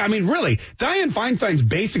 I mean, really, Dianne Feinstein's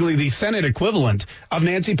basically the Senate equivalent of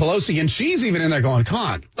Nancy Pelosi, and she's even in there going, come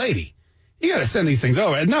on, lady, you got to send these things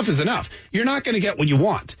over. Enough is enough. You're not going to get what you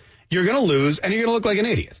want. You're going to lose, and you're going to look like an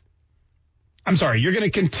idiot. I'm sorry, you're going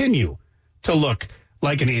to continue to look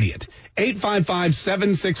like an idiot.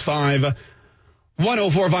 855-765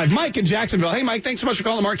 1045. Mike in Jacksonville. Hey, Mike, thanks so much for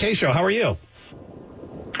calling the Mark Kaye Show. How are you?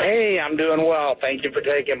 Hey, I'm doing well. Thank you for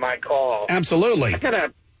taking my call. Absolutely. I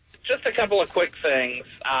got just a couple of quick things.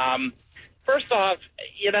 First off,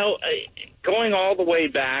 going all the way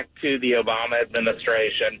back to the Obama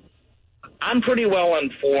administration, I'm pretty well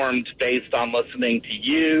informed based on listening to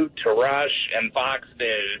you, to Rush, and Fox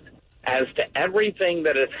News as to everything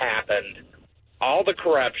that has happened, all the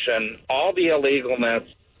corruption, all the illegalness,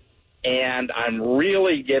 and I'm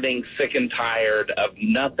really getting sick and tired of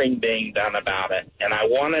nothing being done about it. And I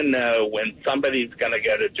want to know when somebody's going to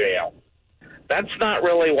go to jail. That's not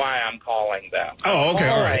really why I'm calling, though. Oh, okay,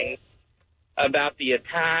 I'm all right. calling about the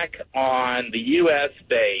attack on the U.S.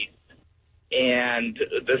 base and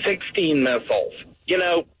the 16 missiles. You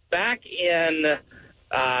know, back in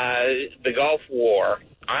the Gulf War,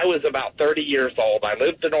 I was about 30 years old. I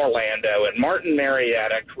lived in Orlando, and Martin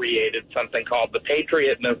Marietta created something called the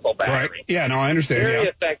Patriot Missile Battery. Right. Yeah, no, I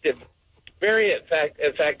understand. Very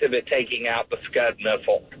effective at taking out the Scud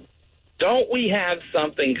missile. Don't we have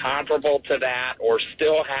something comparable to that, or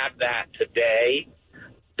still have that today?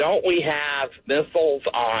 Don't we have missiles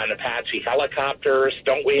on Apache helicopters?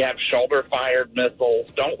 Don't we have shoulder-fired missiles?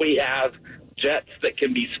 Don't we have jets that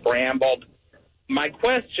can be scrambled? My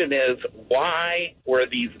question is, why were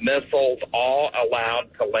these missiles all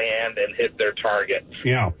allowed to land and hit their targets?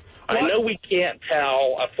 Yeah. I know we can't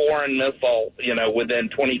tell a foreign missile, you know, within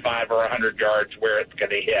 25 or 100 yards where it's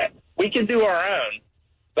going to hit. We can do our own,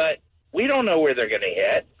 but we don't know where they're going to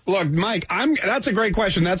hit. Look, Mike, that's a great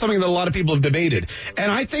question. That's something that a lot of people have debated.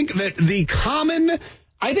 And I think that the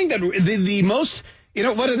most, you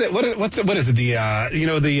know, what is it?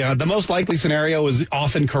 The most likely scenario is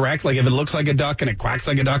often correct. Like if it looks like a duck and it quacks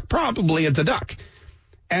like a duck, probably it's a duck.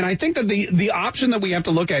 And I think that the option that we have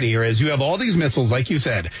to look at here is you have all these missiles, like you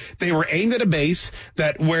said. They were aimed at a base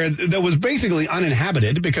that was basically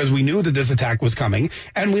uninhabited because we knew that this attack was coming,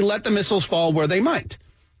 and we let the missiles fall where they might.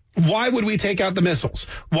 Why would we take out the missiles?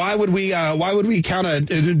 Why would we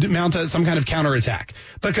mount some kind of counterattack?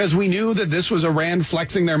 Because we knew that this was Iran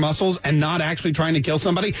flexing their muscles and not actually trying to kill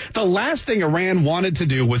somebody. The last thing Iran wanted to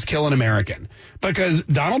do was kill an American, because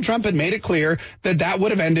Donald Trump had made it clear that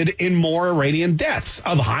would have ended in more Iranian deaths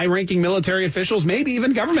of high-ranking military officials, maybe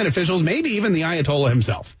even government officials, maybe even the Ayatollah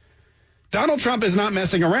himself. Donald Trump is not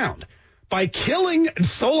messing around. By killing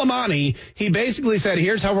Soleimani, he basically said,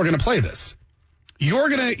 here's how we're going to play this. You're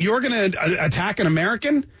gonna attack an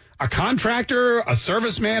American, a contractor, a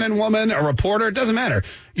serviceman and woman, a reporter, it doesn't matter.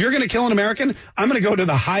 You're gonna kill an American. I'm gonna go to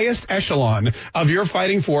the highest echelon of your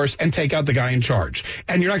fighting force and take out the guy in charge.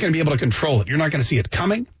 And you're not gonna be able to control it. You're not gonna see it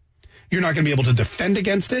coming. You're not gonna be able to defend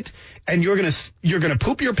against it. And you're gonna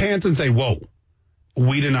poop your pants and say, whoa,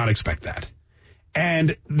 we did not expect that.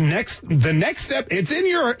 And the next step,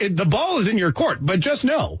 the ball is in your court, but just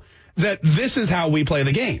know that this is how we play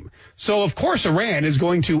the game. So, of course, Iran is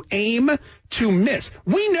going to aim to miss.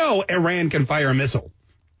 We know Iran can fire a missile.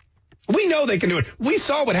 We know they can do it. We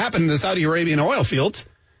saw what happened in the Saudi Arabian oil fields.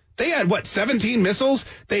 They had, 17 missiles?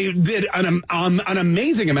 They did an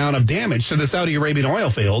amazing amount of damage to the Saudi Arabian oil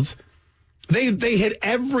fields. They hit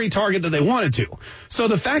every target that they wanted to. So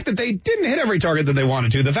the fact that they didn't hit every target that they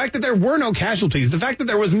wanted to, the fact that there were no casualties, the fact that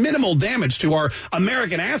there was minimal damage to our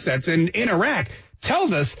American assets in Iraq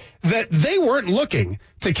tells us that they weren't looking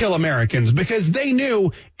to kill Americans because they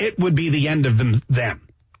knew it would be the end of them.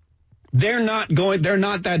 They're not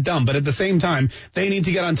that dumb, but at the same time, they need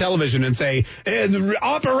to get on television and say,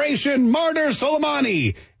 Operation Martyr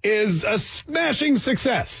Soleimani is a smashing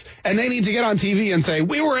success. And they need to get on TV and say,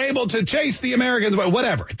 we were able to chase the Americans, but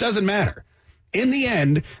whatever. It doesn't matter. In the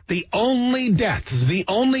end, the only deaths, the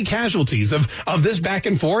only casualties of this back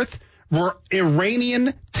and forth were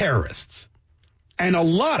Iranian terrorists. And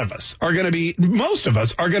most of us are going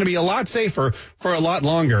to be a lot safer for a lot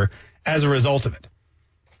longer as a result of it.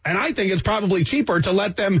 And I think it's probably cheaper to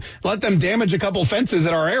let them damage a couple fences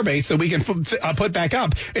at our airbase that we can put back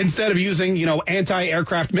up instead of using,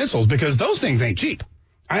 anti-aircraft missiles, because those things ain't cheap.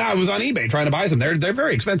 I was on eBay trying to buy some. They're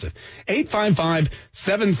very expensive.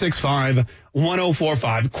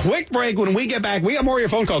 855-765-1045. Quick break. When we get back, we got more of your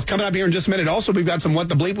phone calls coming up here in just a minute. Also, we've got some What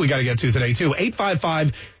the Bleep we got to get to today, too.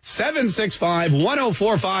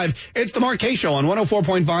 855-765-1045. It's the Mark K Show on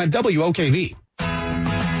 104.5 WOKV.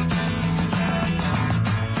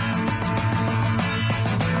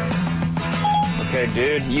 Okay,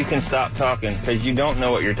 dude, you can stop talking because you don't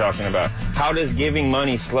know what you're talking about. How does giving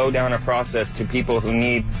money slow down a process to people who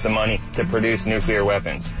need the money to produce nuclear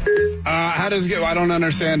weapons? How does it go? I don't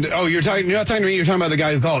understand. Oh, you're not talking to me. You're talking about the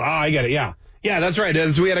guy who called. I get it. Yeah. Yeah, that's right.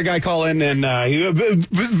 We had a guy call in, and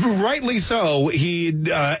rightly so, he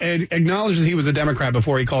acknowledged that he was a Democrat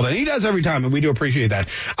before he called in. He does every time, and we do appreciate that.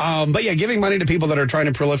 But yeah, giving money to people that are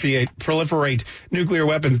trying to proliferate nuclear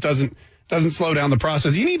weapons doesn't slow down the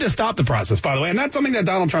process. You need to stop the process, by the way. And that's something that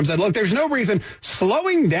Donald Trump said. Look, there's no reason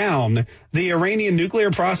slowing down the Iranian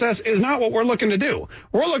nuclear process is not what we're looking to do.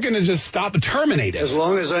 We're looking to just terminate it. As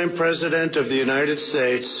long as I'm president of the United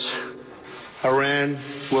States, Iran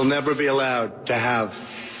will never be allowed to have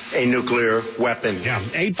a nuclear weapon. Yeah,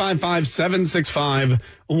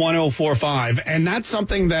 855-765-1045. And that's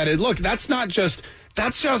something that that's not just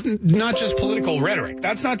political rhetoric.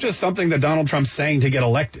 That's not just something that Donald Trump's saying to get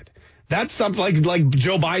elected. That's something like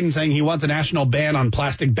Joe Biden saying he wants a national ban on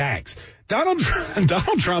plastic bags. Donald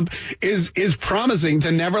Trump is promising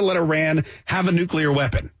to never let Iran have a nuclear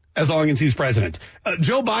weapon as long as he's president.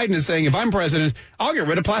 Joe Biden is saying, if I'm president, I'll get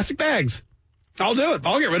rid of plastic bags. I'll do it.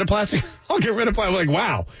 I'll get rid of plastic. Like,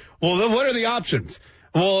 wow. Well, then what are the options?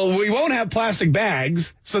 Well, we won't have plastic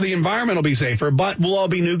bags, so the environment will be safer, but we'll all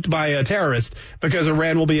be nuked by a terrorist because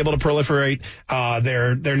Iran will be able to proliferate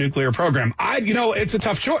their nuclear program. It's a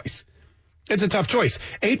tough choice. It's a tough choice.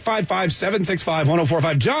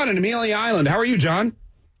 855-765-1045. John in Amelia Island. How are you, John?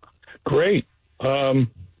 Great.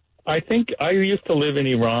 I think I used to live in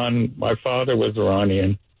Iran. My father was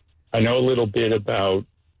Iranian. I know a little bit about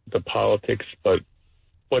the politics, but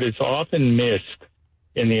what is often missed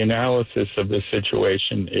in the analysis of this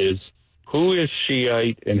situation is who is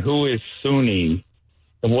Shiite and who is Sunni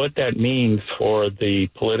and what that means for the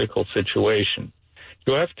political situation.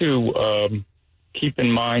 You have to keep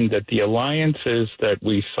in mind that the alliances that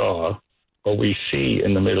we saw or we see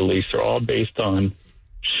in the Middle East are all based on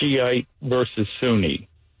Shiite versus Sunni.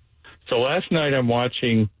 So last night I'm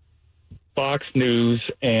watching Fox News,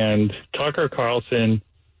 and Tucker Carlson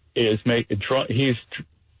he's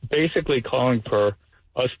basically calling for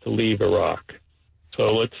us to leave Iraq. So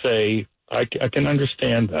let's say I can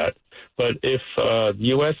understand that. But if the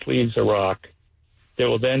U.S. leaves Iraq, there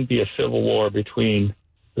will then be a civil war between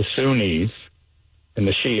the Sunnis and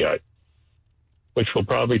the Shiite, which will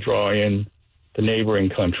probably draw in the neighboring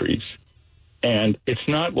countries. And it's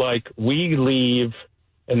not like we leave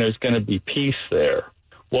and there's going to be peace there.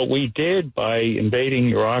 What we did by invading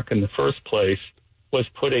Iraq in the first place was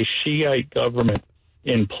put a Shiite government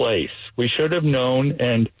in place. We should have known,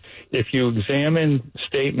 and if you examine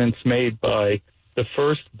statements made by the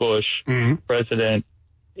first Bush president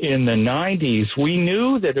in the 90s, we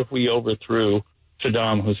knew that if we overthrew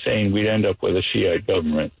Saddam Hussein, we'd end up with a Shiite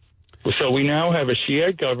government. So we now have a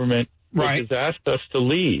Shiite government which has asked us to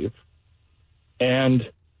leave, and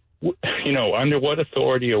under what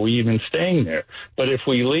authority are we even staying there? But if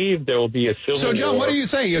we leave, there will be a civil war. So, John, what are you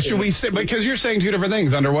saying? Should we stay? Because you're saying two different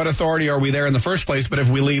things. Under what authority are we there in the first place? But if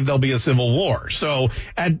we leave, there'll be a civil war. So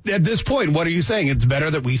at this point, what are you saying? It's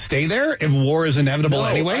better that we stay there if war is inevitable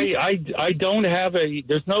anyway? I don't have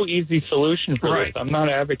there's no easy solution for this. I'm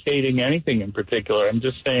not advocating anything in particular. I'm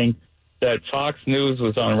just saying that Fox News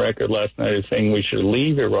was on record last night as saying we should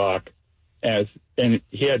leave Iraq, and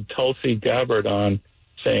he had Tulsi Gabbard on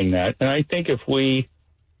saying that. And I think if we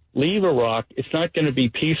leave Iraq, it's not going to be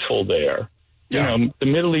peaceful there. Yeah. The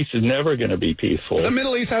Middle East is never going to be peaceful. The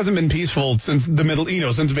Middle East hasn't been peaceful since since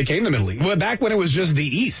it became the Middle East. Well, back when it was just the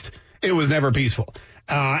East, it was never peaceful.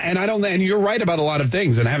 And you're right about a lot of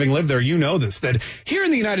things. And having lived there, you know this, that here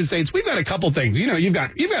in the United States, we've got a couple things. You've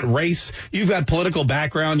got race, you've got political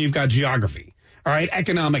background, you've got geography, all right,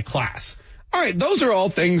 economic class. All right, those are all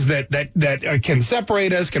things that can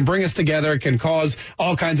separate us, can bring us together, can cause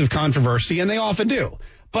all kinds of controversy, and they often do.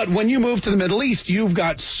 But when you move to the Middle East, you've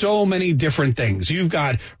got so many different things. You've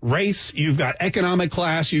got race, you've got economic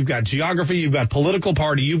class, you've got geography, you've got political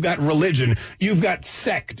party, you've got religion, you've got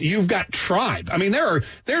sect, you've got tribe. I mean,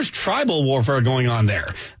 there's tribal warfare going on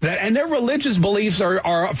there. And their religious beliefs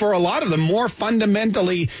are for a lot of them more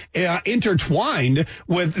fundamentally intertwined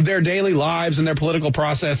with their daily lives and their political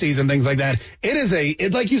processes and things like that.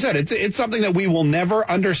 Like you said, it's something that we will never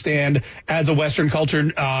understand as a Western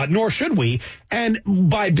culture, nor should we. And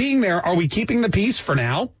by being there, are we keeping the peace for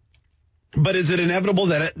now? But is it inevitable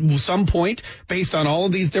that at some point, based on all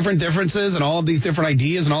of these different differences and all of these different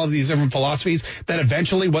ideas and all of these different philosophies, that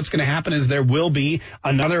eventually what's going to happen is there will be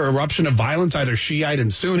another eruption of violence, either Shiite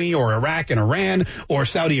and Sunni, or Iraq and Iran, or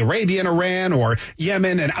Saudi Arabia and Iran, or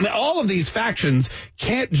Yemen? And all of these factions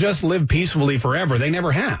can't just live peacefully forever. They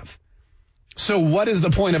never have. So what is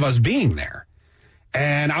the point of us being there?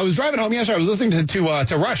 And I was driving home yesterday. I was listening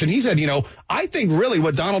to Rush, and he said, I think really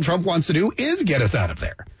what Donald Trump wants to do is get us out of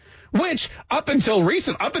there. Which up until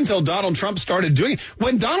Donald Trump started doing,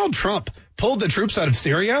 when Donald Trump pulled the troops out of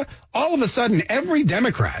Syria, all of a sudden every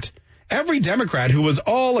Democrat who was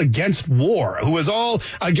all against war, who was all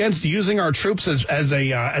against using our troops as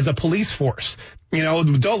a police force,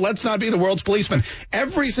 let's not be the world's policeman.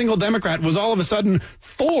 Every single Democrat was all of a sudden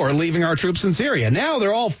for leaving our troops in Syria. Now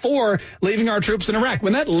they're all for leaving our troops in Iraq.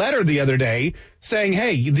 When that letter the other day saying,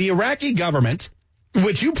 hey, the Iraqi government,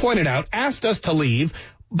 which you pointed out, asked us to leave,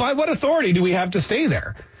 by what authority do we have to stay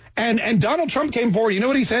there? And Donald Trump came forward. You know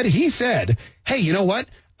what he said? He said, hey, you know what?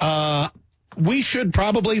 we should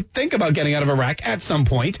probably think about getting out of Iraq at some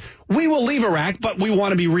point. We will leave Iraq, but we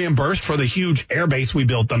want to be reimbursed for the huge air base we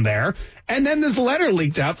built them there. And then this letter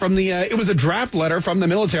leaked out from it was a draft letter from the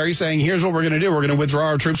military saying, here's what we're going to do. We're going to withdraw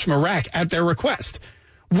our troops from Iraq at their request.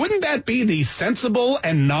 Wouldn't that be the sensible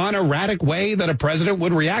and non-erratic way that a president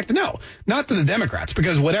would react? No, not to the Democrats,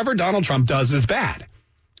 because whatever Donald Trump does is bad.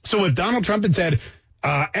 So if Donald Trump had said,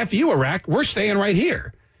 F you, Iraq, we're staying right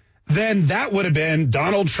here, then that would have been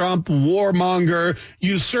Donald Trump, warmonger,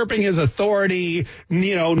 usurping his authority,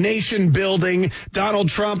 nation building. Donald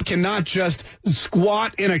Trump cannot just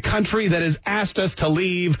squat in a country that has asked us to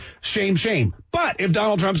leave. Shame, shame. But if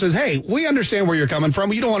Donald Trump says, hey, we understand where you're coming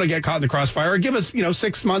from. You don't want to get caught in the crossfire. Give us,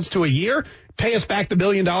 6 months to a year. Pay us back the $1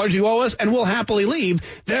 billion you owe us, and we'll happily leave.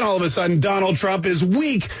 Then all of a sudden, Donald Trump is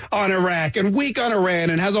weak on Iraq and weak on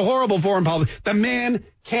Iran and has a horrible foreign policy. The man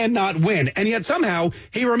cannot win, and yet somehow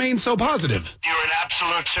he remains so positive. You're an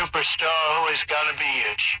absolute superstar who is going to be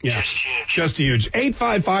huge. Yeah, just huge. Just huge.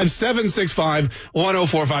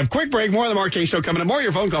 855-765-1045. Quick break. More of the Mark Kaye Show coming up. More of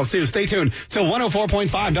your phone calls, too. Stay tuned till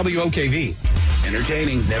 104.5 WOKV.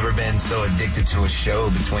 Entertaining. Never been so addicted to a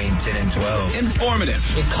show between 10 and 12. Informative.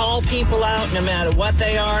 You call people out no matter what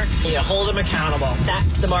they are, and you hold them accountable.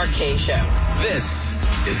 That's the Mark Kaye Show. This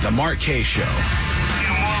is the Mark Kaye Show. You're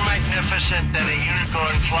more magnificent than a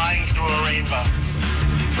unicorn flying through a rainbow.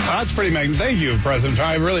 That's pretty magnificent. Thank you, President.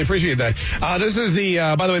 I really appreciate that. This is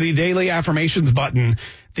by the way, the daily affirmations button,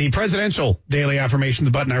 the presidential daily affirmations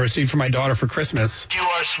button I received from my daughter for Christmas. You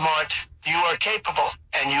are smart, you are capable,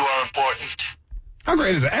 and you are important. How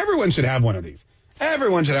great is it? Everyone should have one of these.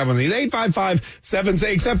 Everyone should have one of these. 855-7,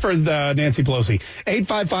 except for Nancy Pelosi.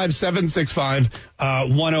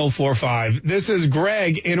 855-765-1045. This is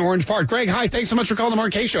Greg in Orange Park. Greg, hi. Thanks so much for calling the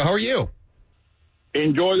Mark Kaye Show. How are you?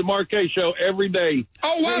 Enjoy the Mark Kaye Show every day.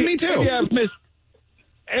 Oh, wow, me too.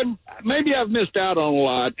 Maybe I've missed out on a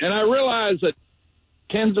lot, and I realize that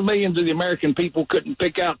tens of millions of the American people couldn't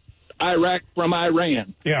pick out Iraq from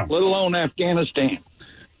Iran, let alone Afghanistan.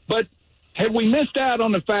 But have we missed out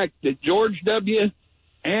on the fact that George W.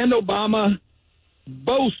 and Obama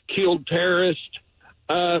both killed terrorists?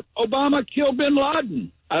 Obama killed bin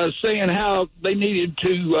Laden, saying how they needed to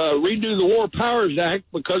redo the War Powers Act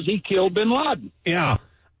because he killed bin Laden. Yeah.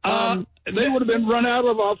 They would have been run out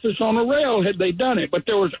of office on a rail had they done it. But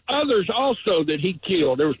there was others also that he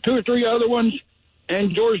killed. There was 2 or 3 other ones,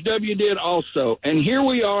 and George W. did also. And here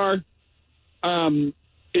we are.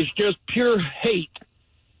 It's just pure hate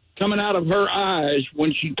coming out of her eyes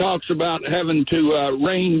when she talks about having to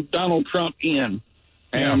rein Donald Trump in.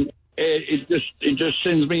 And it just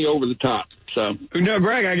sends me over the top. So no,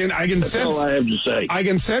 Greg, I can that's sense all I have to say. I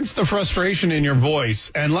can sense the frustration in your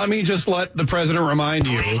voice, and let the president remind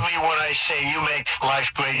you. Believe me when I say you make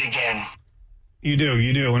life great again. You do,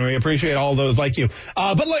 and we appreciate all those like you.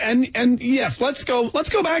 But look, and yes, let's go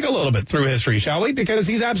back a little bit through history, shall we? Because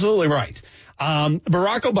he's absolutely right.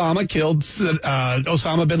 Barack Obama killed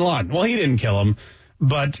Osama bin Laden. Well, he didn't kill him,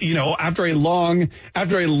 but after a long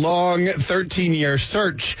 13-year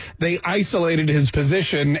search, they isolated his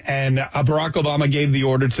position, and Barack Obama gave the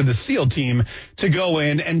order to the SEAL team to go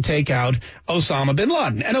in and take out Osama bin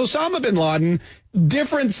Laden. And Osama bin Laden,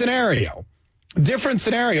 different scenario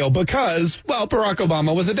because, well, Barack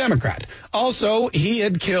Obama was a Democrat. Also, he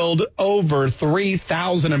had killed over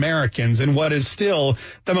 3,000 Americans in what is still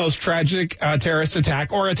the most tragic terrorist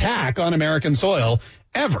attack on American soil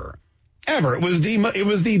ever. It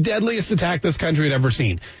was the deadliest attack this country had ever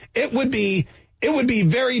seen. It would be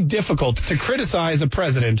very difficult to criticize a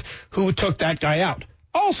president who took that guy out.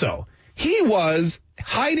 Also, he was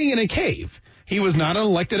hiding in a cave. He was not an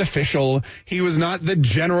elected official. He was not the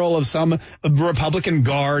general of some Republican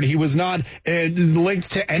guard. He was not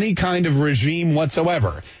linked to any kind of regime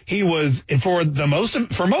whatsoever. He was, for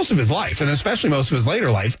most of his life, and especially most of his later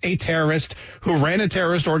life, a terrorist who ran a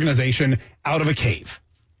terrorist organization out of a cave.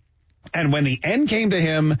 And when the end came to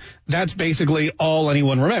him, that's basically all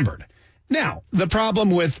anyone remembered. Now, the problem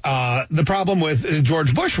with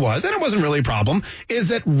George Bush was, and it wasn't really a problem, is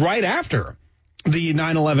that right after the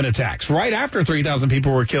 9/11 attacks, right after 3,000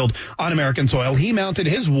 people were killed on American soil, he mounted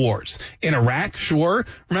his wars in Iraq. Sure.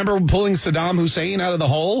 Remember pulling Saddam Hussein out of the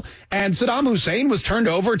hole? And Saddam Hussein was turned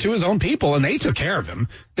over to his own people, and they took care of him.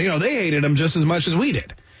 They hated him just as much as we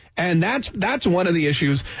did. And that's one of the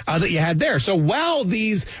issues that you had there. So while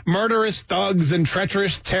these murderous thugs and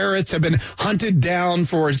treacherous terrorists have been hunted down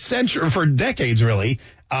for decades, really,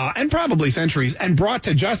 and probably centuries, and brought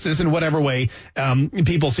to justice in whatever way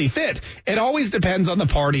people see fit, it always depends on the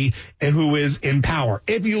party who is in power.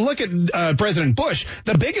 If you look at President Bush,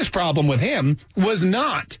 the biggest problem with him was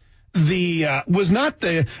not the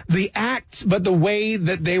acts, but the way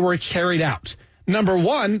that they were carried out. Number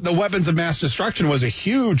one, the weapons of mass destruction was a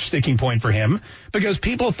huge sticking point for him because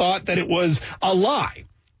people thought that it was a lie,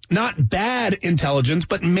 not bad intelligence,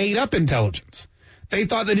 but made up intelligence. They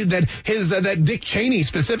thought that Dick Cheney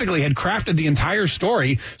specifically had crafted the entire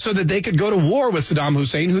story so that they could go to war with Saddam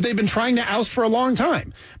Hussein, who they've been trying to oust for a long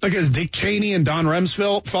time. Because Dick Cheney and Don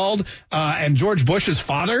Rumsfeld and George Bush's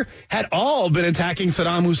father had all been attacking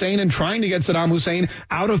Saddam Hussein and trying to get Saddam Hussein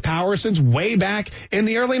out of power since way back in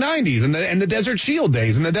the early 90s and the Desert Shield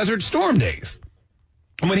days and the Desert Storm days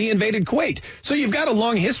when he invaded Kuwait. So you've got a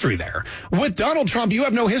long history there. With Donald Trump, you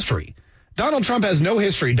have no history. Donald Trump has no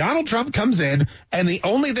history. Donald Trump comes in, and the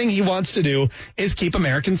only thing he wants to do is keep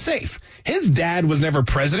Americans safe. His dad was never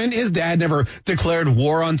president. His dad never declared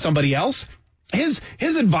war on somebody else. His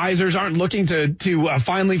advisors aren't looking to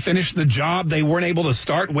finally finish the job they weren't able to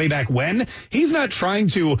start way back when. He's not trying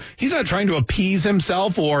to appease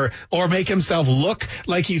himself or make himself look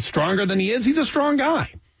like he's stronger than he is. He's a strong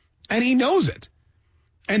guy, and he knows it.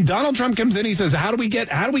 And Donald Trump comes in, he says, how do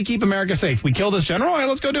we keep America safe? We kill this general? All right,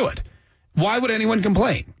 let's go do it. Why would anyone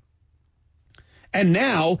complain? And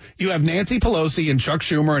now you have Nancy Pelosi and Chuck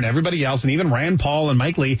Schumer and everybody else and even Rand Paul and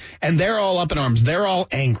Mike Lee, and they're all up in arms. They're all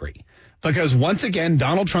angry because once again,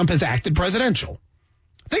 Donald Trump has acted presidential.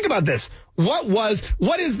 Think about this.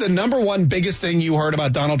 What is the number one biggest thing you heard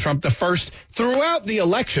about Donald Trump throughout the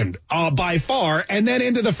election by far and then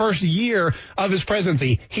into the first year of his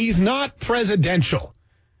presidency? He's not presidential.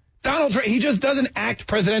 Donald Trump, he just doesn't act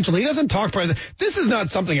presidential. He doesn't talk president. This is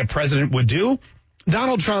not something a president would do.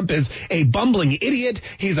 Donald Trump is a bumbling idiot.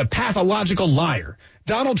 He's a pathological liar.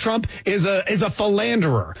 Donald Trump is a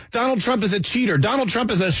philanderer. Donald Trump is a cheater. Donald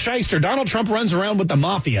Trump is a shyster. Donald Trump runs around with the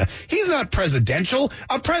mafia. He's not presidential.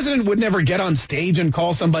 A president would never get on stage and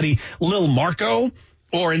call somebody Lil Marco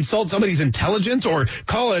or insult somebody's intelligence or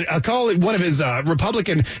call it one of his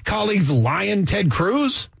Republican colleagues Lion Ted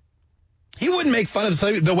Cruz. He wouldn't make fun of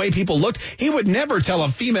the way people looked. He would never tell a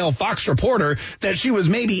female Fox reporter that she was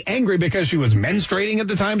maybe angry because she was menstruating at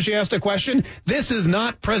the time she asked a question. This is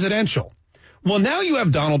not presidential. Well, now you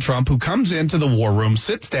have Donald Trump who comes into the war room,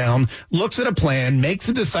 sits down, looks at a plan, makes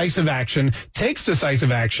a decisive action, takes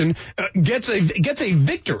decisive action, gets a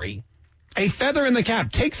victory, a feather in the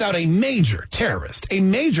cap, takes out a major terrorist, a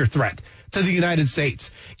major threat to the United States,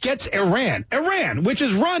 gets Iran, which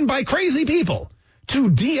is run by crazy people, to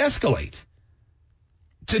de-escalate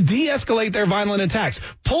their violent attacks,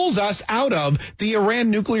 pulls us out of the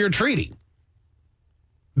Iran nuclear treaty.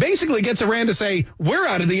 Basically gets Iran to say, we're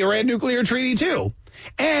out of the Iran nuclear treaty too.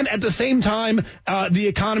 And at the same time, the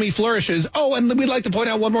economy flourishes. Oh, and we'd like to point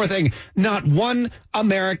out one more thing. Not one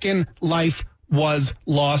American life was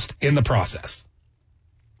lost in the process.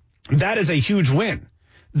 That is a huge win.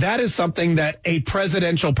 That is something that a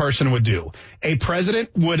presidential person would do. A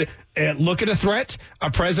president would look at a threat, a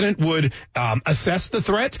president would assess the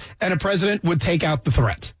threat, and a president would take out the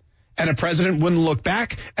threat. And a president wouldn't look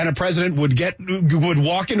back, and a president would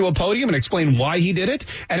walk into a podium and explain why he did it,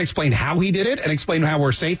 and explain how he did it, and explain how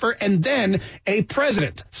we're safer. And then a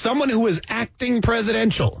president, someone who is acting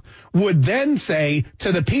presidential, would then say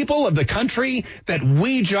to the people of the country that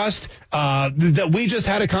we just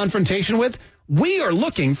had a confrontation with, we are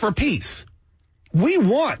looking for peace. We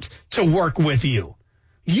want to work with you.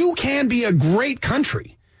 You can be a great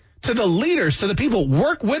country. To the leaders, to the people,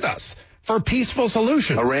 work with us for peaceful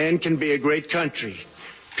solutions. Iran can be a great country.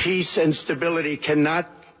 Peace and stability cannot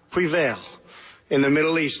prevail in the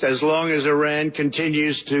Middle East as long as Iran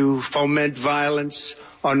continues to foment violence,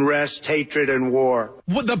 unrest, hatred, and war.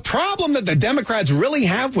 Well, the problem that the Democrats really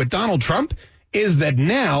have with Donald Trump is that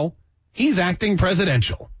now he's acting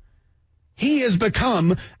presidential. He has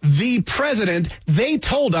become the president they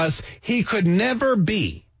told us he could never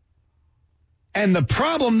be. And the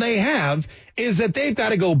problem they have is that they've got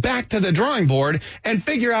to go back to the drawing board and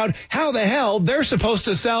figure out how the hell they're supposed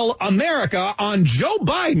to sell America on Joe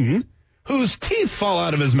Biden, whose teeth fall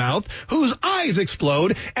out of his mouth, whose eyes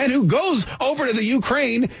explode, and who goes over to the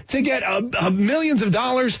Ukraine to get millions of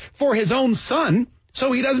dollars for his own son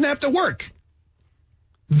so he doesn't have to work.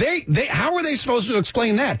 How are they supposed to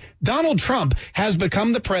explain that? Donald Trump has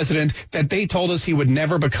become the president that they told us he would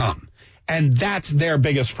never become. And that's their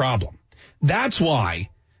biggest problem. That's why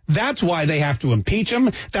they have to impeach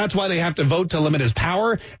him. That's why they have to vote to limit his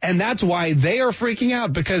power. And that's why they are freaking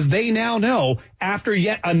out, because they now know, after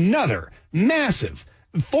yet another massive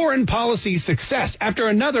foreign policy success, after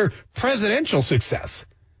another presidential success,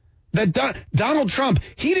 that Donald Trump,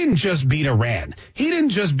 he didn't just beat Iran. He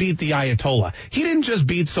didn't just beat the Ayatollah. He didn't just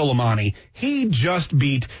beat Soleimani. He just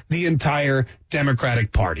beat the entire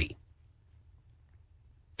Democratic Party.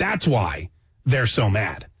 That's why they're so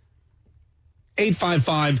mad.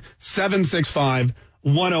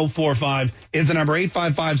 855-765-1045 is the number.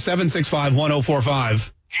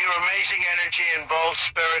 855-765-1045. Your amazing energy and bold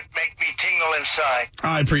spirit make me tingle inside.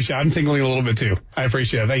 I appreciate it. I'm tingling a little bit, too. I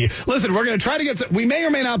appreciate it. Thank you. Listen, we're going to try to get we may or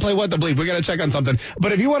may not play What the Bleep. We got to check on something.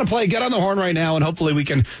 But if you want to play, get on the horn right now, and hopefully we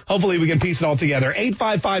can piece it all together.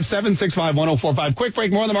 855-765-1045. Quick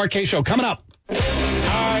break. More on the Mark Kaye Show coming up. All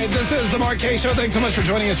right, this is the Mark Kaye Show. Thanks so much for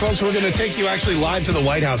joining us, folks. We're going to take you actually live to the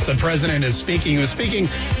White House. The president is speaking. He was speaking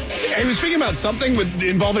about something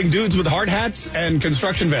involving dudes with hard hats and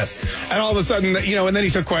construction vests. And all of a sudden, and then he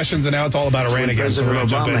took questions, and now it's all about Iran again. President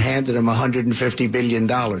Obama handed him $150 billion.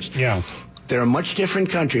 Yeah. They're a much different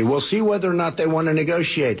country. We'll see whether or not they want to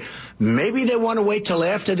negotiate. Maybe they want to wait till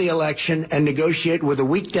after the election and negotiate with a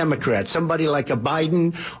weak Democrat, somebody like a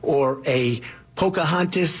Biden or a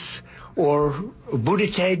Pocahontas or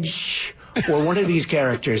Buttigieg or one of these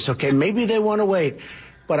characters. Okay, maybe they want to wait.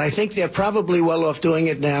 But I think they're probably well off doing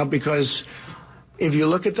it now because if you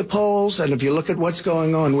look at the polls and if you look at what's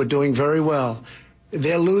going on, we're doing very well.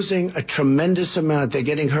 They're losing a tremendous amount. They're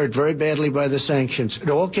getting hurt very badly by the sanctions. It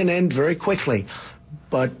all can end very quickly.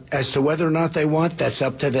 But as to whether or not they want, that's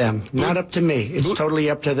up to them. Not up to me. It's totally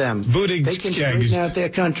up to them. They can straighten out their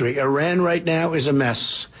country. Iran right now is a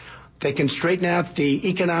mess. They can straighten out the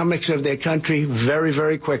economics of their country very,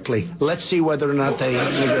 very quickly. Let's see whether or not they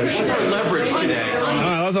negotiate. Leverage today.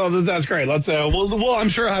 That's great. We'll I'm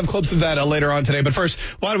sure I'll have clips of that later on today. But first,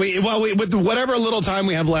 why don't we, with whatever little time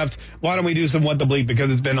we have left, why don't we do some What the Bleep, because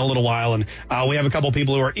it's been a little while, and we have a couple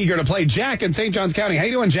people who are eager to play. Jack in St. Johns County. How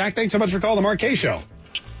you doing, Jack? Thanks so much for calling the Mark Kaye Show.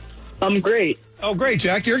 I'm great. Oh, great,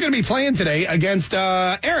 Jack. You're going to be playing today against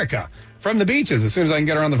Erica from the Beaches as soon as I can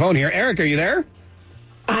get her on the phone here. Erica, are you there?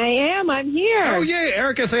 I am. I'm here. Oh, yeah.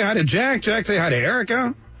 Erica, say hi to Jack. Jack, say hi to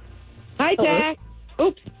Erica. Hi, Jack.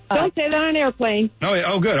 Oops. Don't say that on an airplane. Oh, yeah.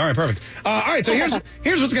 Oh, good. All right, perfect. All right, so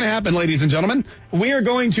here's what's going to happen, ladies and gentlemen. We are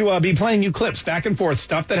going to be playing you clips back and forth,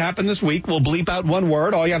 stuff that happened this week. We'll bleep out one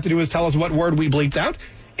word. All you have to do is tell us what word we bleeped out.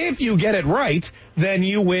 If you get it right, then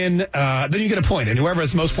you win. Then you get a point, and whoever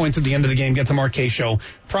has the most points at the end of the game gets a Mark Kaye Show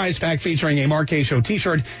prize pack featuring a Mark Kaye Show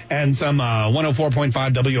T-shirt and some 104.5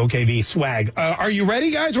 WOKV swag. Are you ready,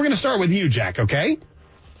 guys? We're going to start with you, Jack. Okay.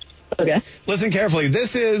 Okay. Listen carefully.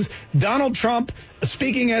 This is Donald Trump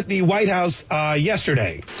speaking at the White House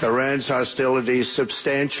yesterday. Iran's hostilities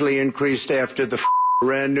substantially increased after the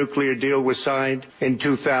Iran nuclear deal was signed in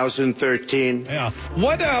 2013. Yeah.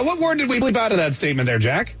 What word did we bleep out of that statement there,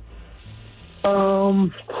 Jack? Terrible.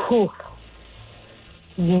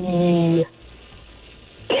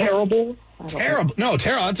 Terrible. No,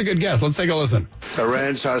 terrible. That's a good guess. Let's take a listen.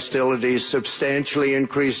 Iran's hostilities substantially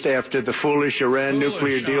increased after the foolish Iran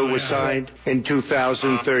nuclear deal was signed in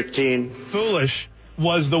 2013. Foolish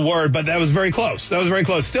was the word, but that was very close.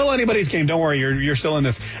 Still anybody's game. Don't worry, you're still in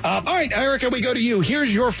this. All right, Erica, we go to you.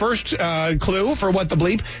 Here's your first clue for What the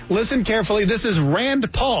Bleep. Listen carefully. This is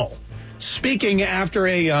Rand Paul speaking after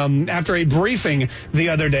a briefing the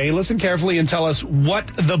other day. Listen carefully and tell us what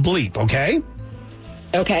the bleep, okay?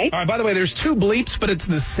 Okay. All right, by the way, there's two bleeps, but it's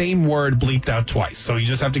the same word bleeped out twice. So you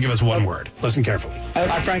just have to give us one word. Listen carefully.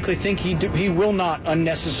 I frankly think he will not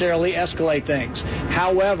unnecessarily escalate things.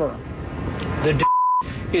 However, the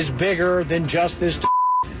is bigger than just this.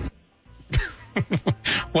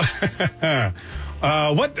 What the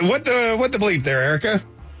bleep there, Erica?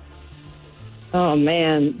 Oh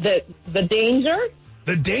man, the danger.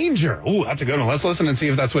 The danger. Ooh, that's a good one. Let's listen and see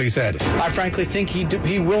if that's what he said. I frankly think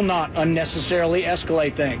he will not unnecessarily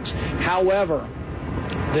escalate things. However,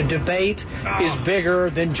 the debate is bigger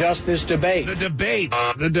than just this debate. The debate.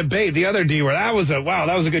 The other D word. That was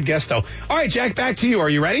a good guess though. All right, Jack, back to you. Are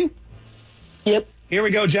you ready? Yep. Here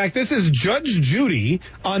we go, Jack. This is Judge Judy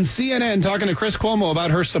on CNN talking to Chris Cuomo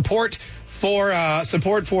about her support for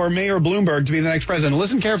Mayor Bloomberg to be the next president.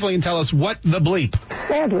 Listen carefully and tell us what the bleep.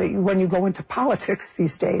 Sadly, when you go into politics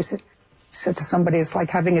these days, said to somebody, it's like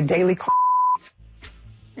having a daily call.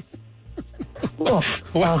 What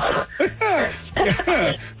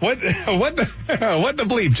the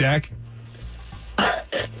bleep, Jack?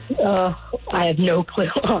 I have no clue,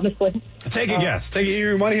 honestly. Take a guess.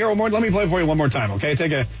 You want to hear one more? Let me play it for you one more time, okay?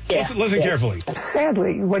 Listen carefully.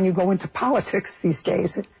 Sadly, when you go into politics these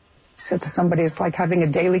days, said to somebody, it's like having a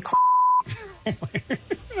daily call. I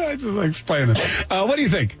just like explain it. What do you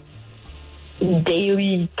think?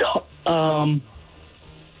 Daily cough. I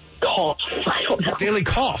don't know. Daily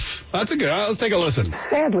cough. That's a good. Let's take a listen.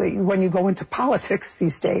 Sadly, when you go into politics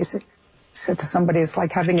these days, said to somebody, it's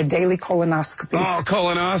like having a daily colonoscopy. Oh,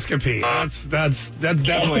 colonoscopy. That's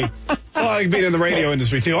definitely like being in the radio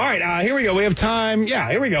industry, too. All right, here we go. We have time. Yeah,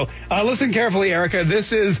 here we go. Listen carefully, Erica.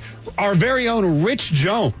 This is our very own Rich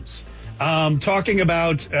Jones talking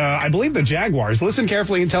about, I believe, the Jaguars. Listen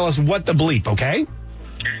carefully and tell us what the bleep, okay?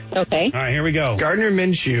 Okay. All right, here we go. Gardner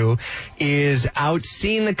Minshew is out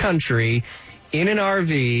seeing the country in an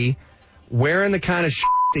RV wearing the kind of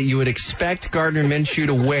that you would expect Gardner Minshew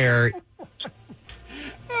to wear.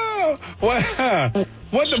 Oh, what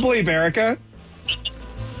the bleep, Erica?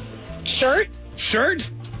 Shirt?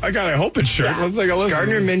 I hope it's shirt. Yeah. Let's take a listen.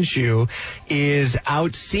 Gardner Minshew is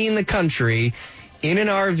out seeing the country in an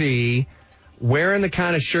RV wearing the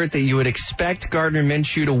kind of shirt that you would expect Gardner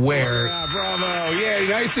Minshew to wear. Yeah, bravo. Yeah,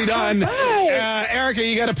 nicely done. Erica,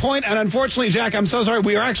 you got a point. And unfortunately, Jack, I'm so sorry.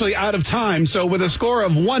 We are actually out of time. So with a score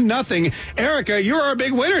of 1-0, Erica, you're our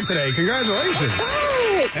big winner today. Congratulations.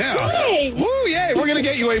 Yeah. Yay. Woo, yay. We're going to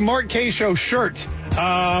get you a Mark K. Show shirt.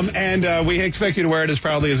 And we expect you to wear it as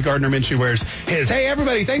proudly as Gardner Minshew wears his. Hey,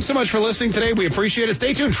 everybody, thanks so much for listening today. We appreciate it.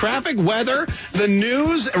 Stay tuned. Traffic, weather, the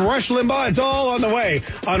news, Rush Limbaugh, it's all on the way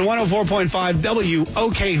on 104.5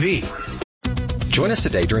 WOKV. Join us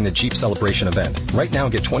today during the Jeep Celebration event. Right now,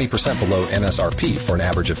 get 20% below MSRP for an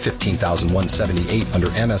average of $15,178 under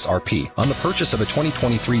MSRP on the purchase of a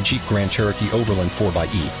 2023 Jeep Grand Cherokee Overland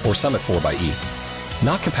 4xE or Summit 4xE.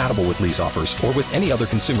 Not compatible with lease offers or with any other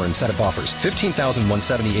consumer incentive offers.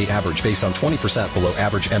 $15,178 average based on 20% below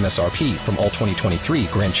average MSRP from all 2023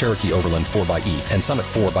 Grand Cherokee Overland 4xE and Summit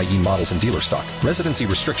 4xE models in dealer stock. Residency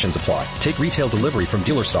restrictions apply. Take retail delivery from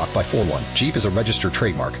dealer stock by 4/1. Jeep is a registered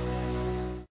trademark.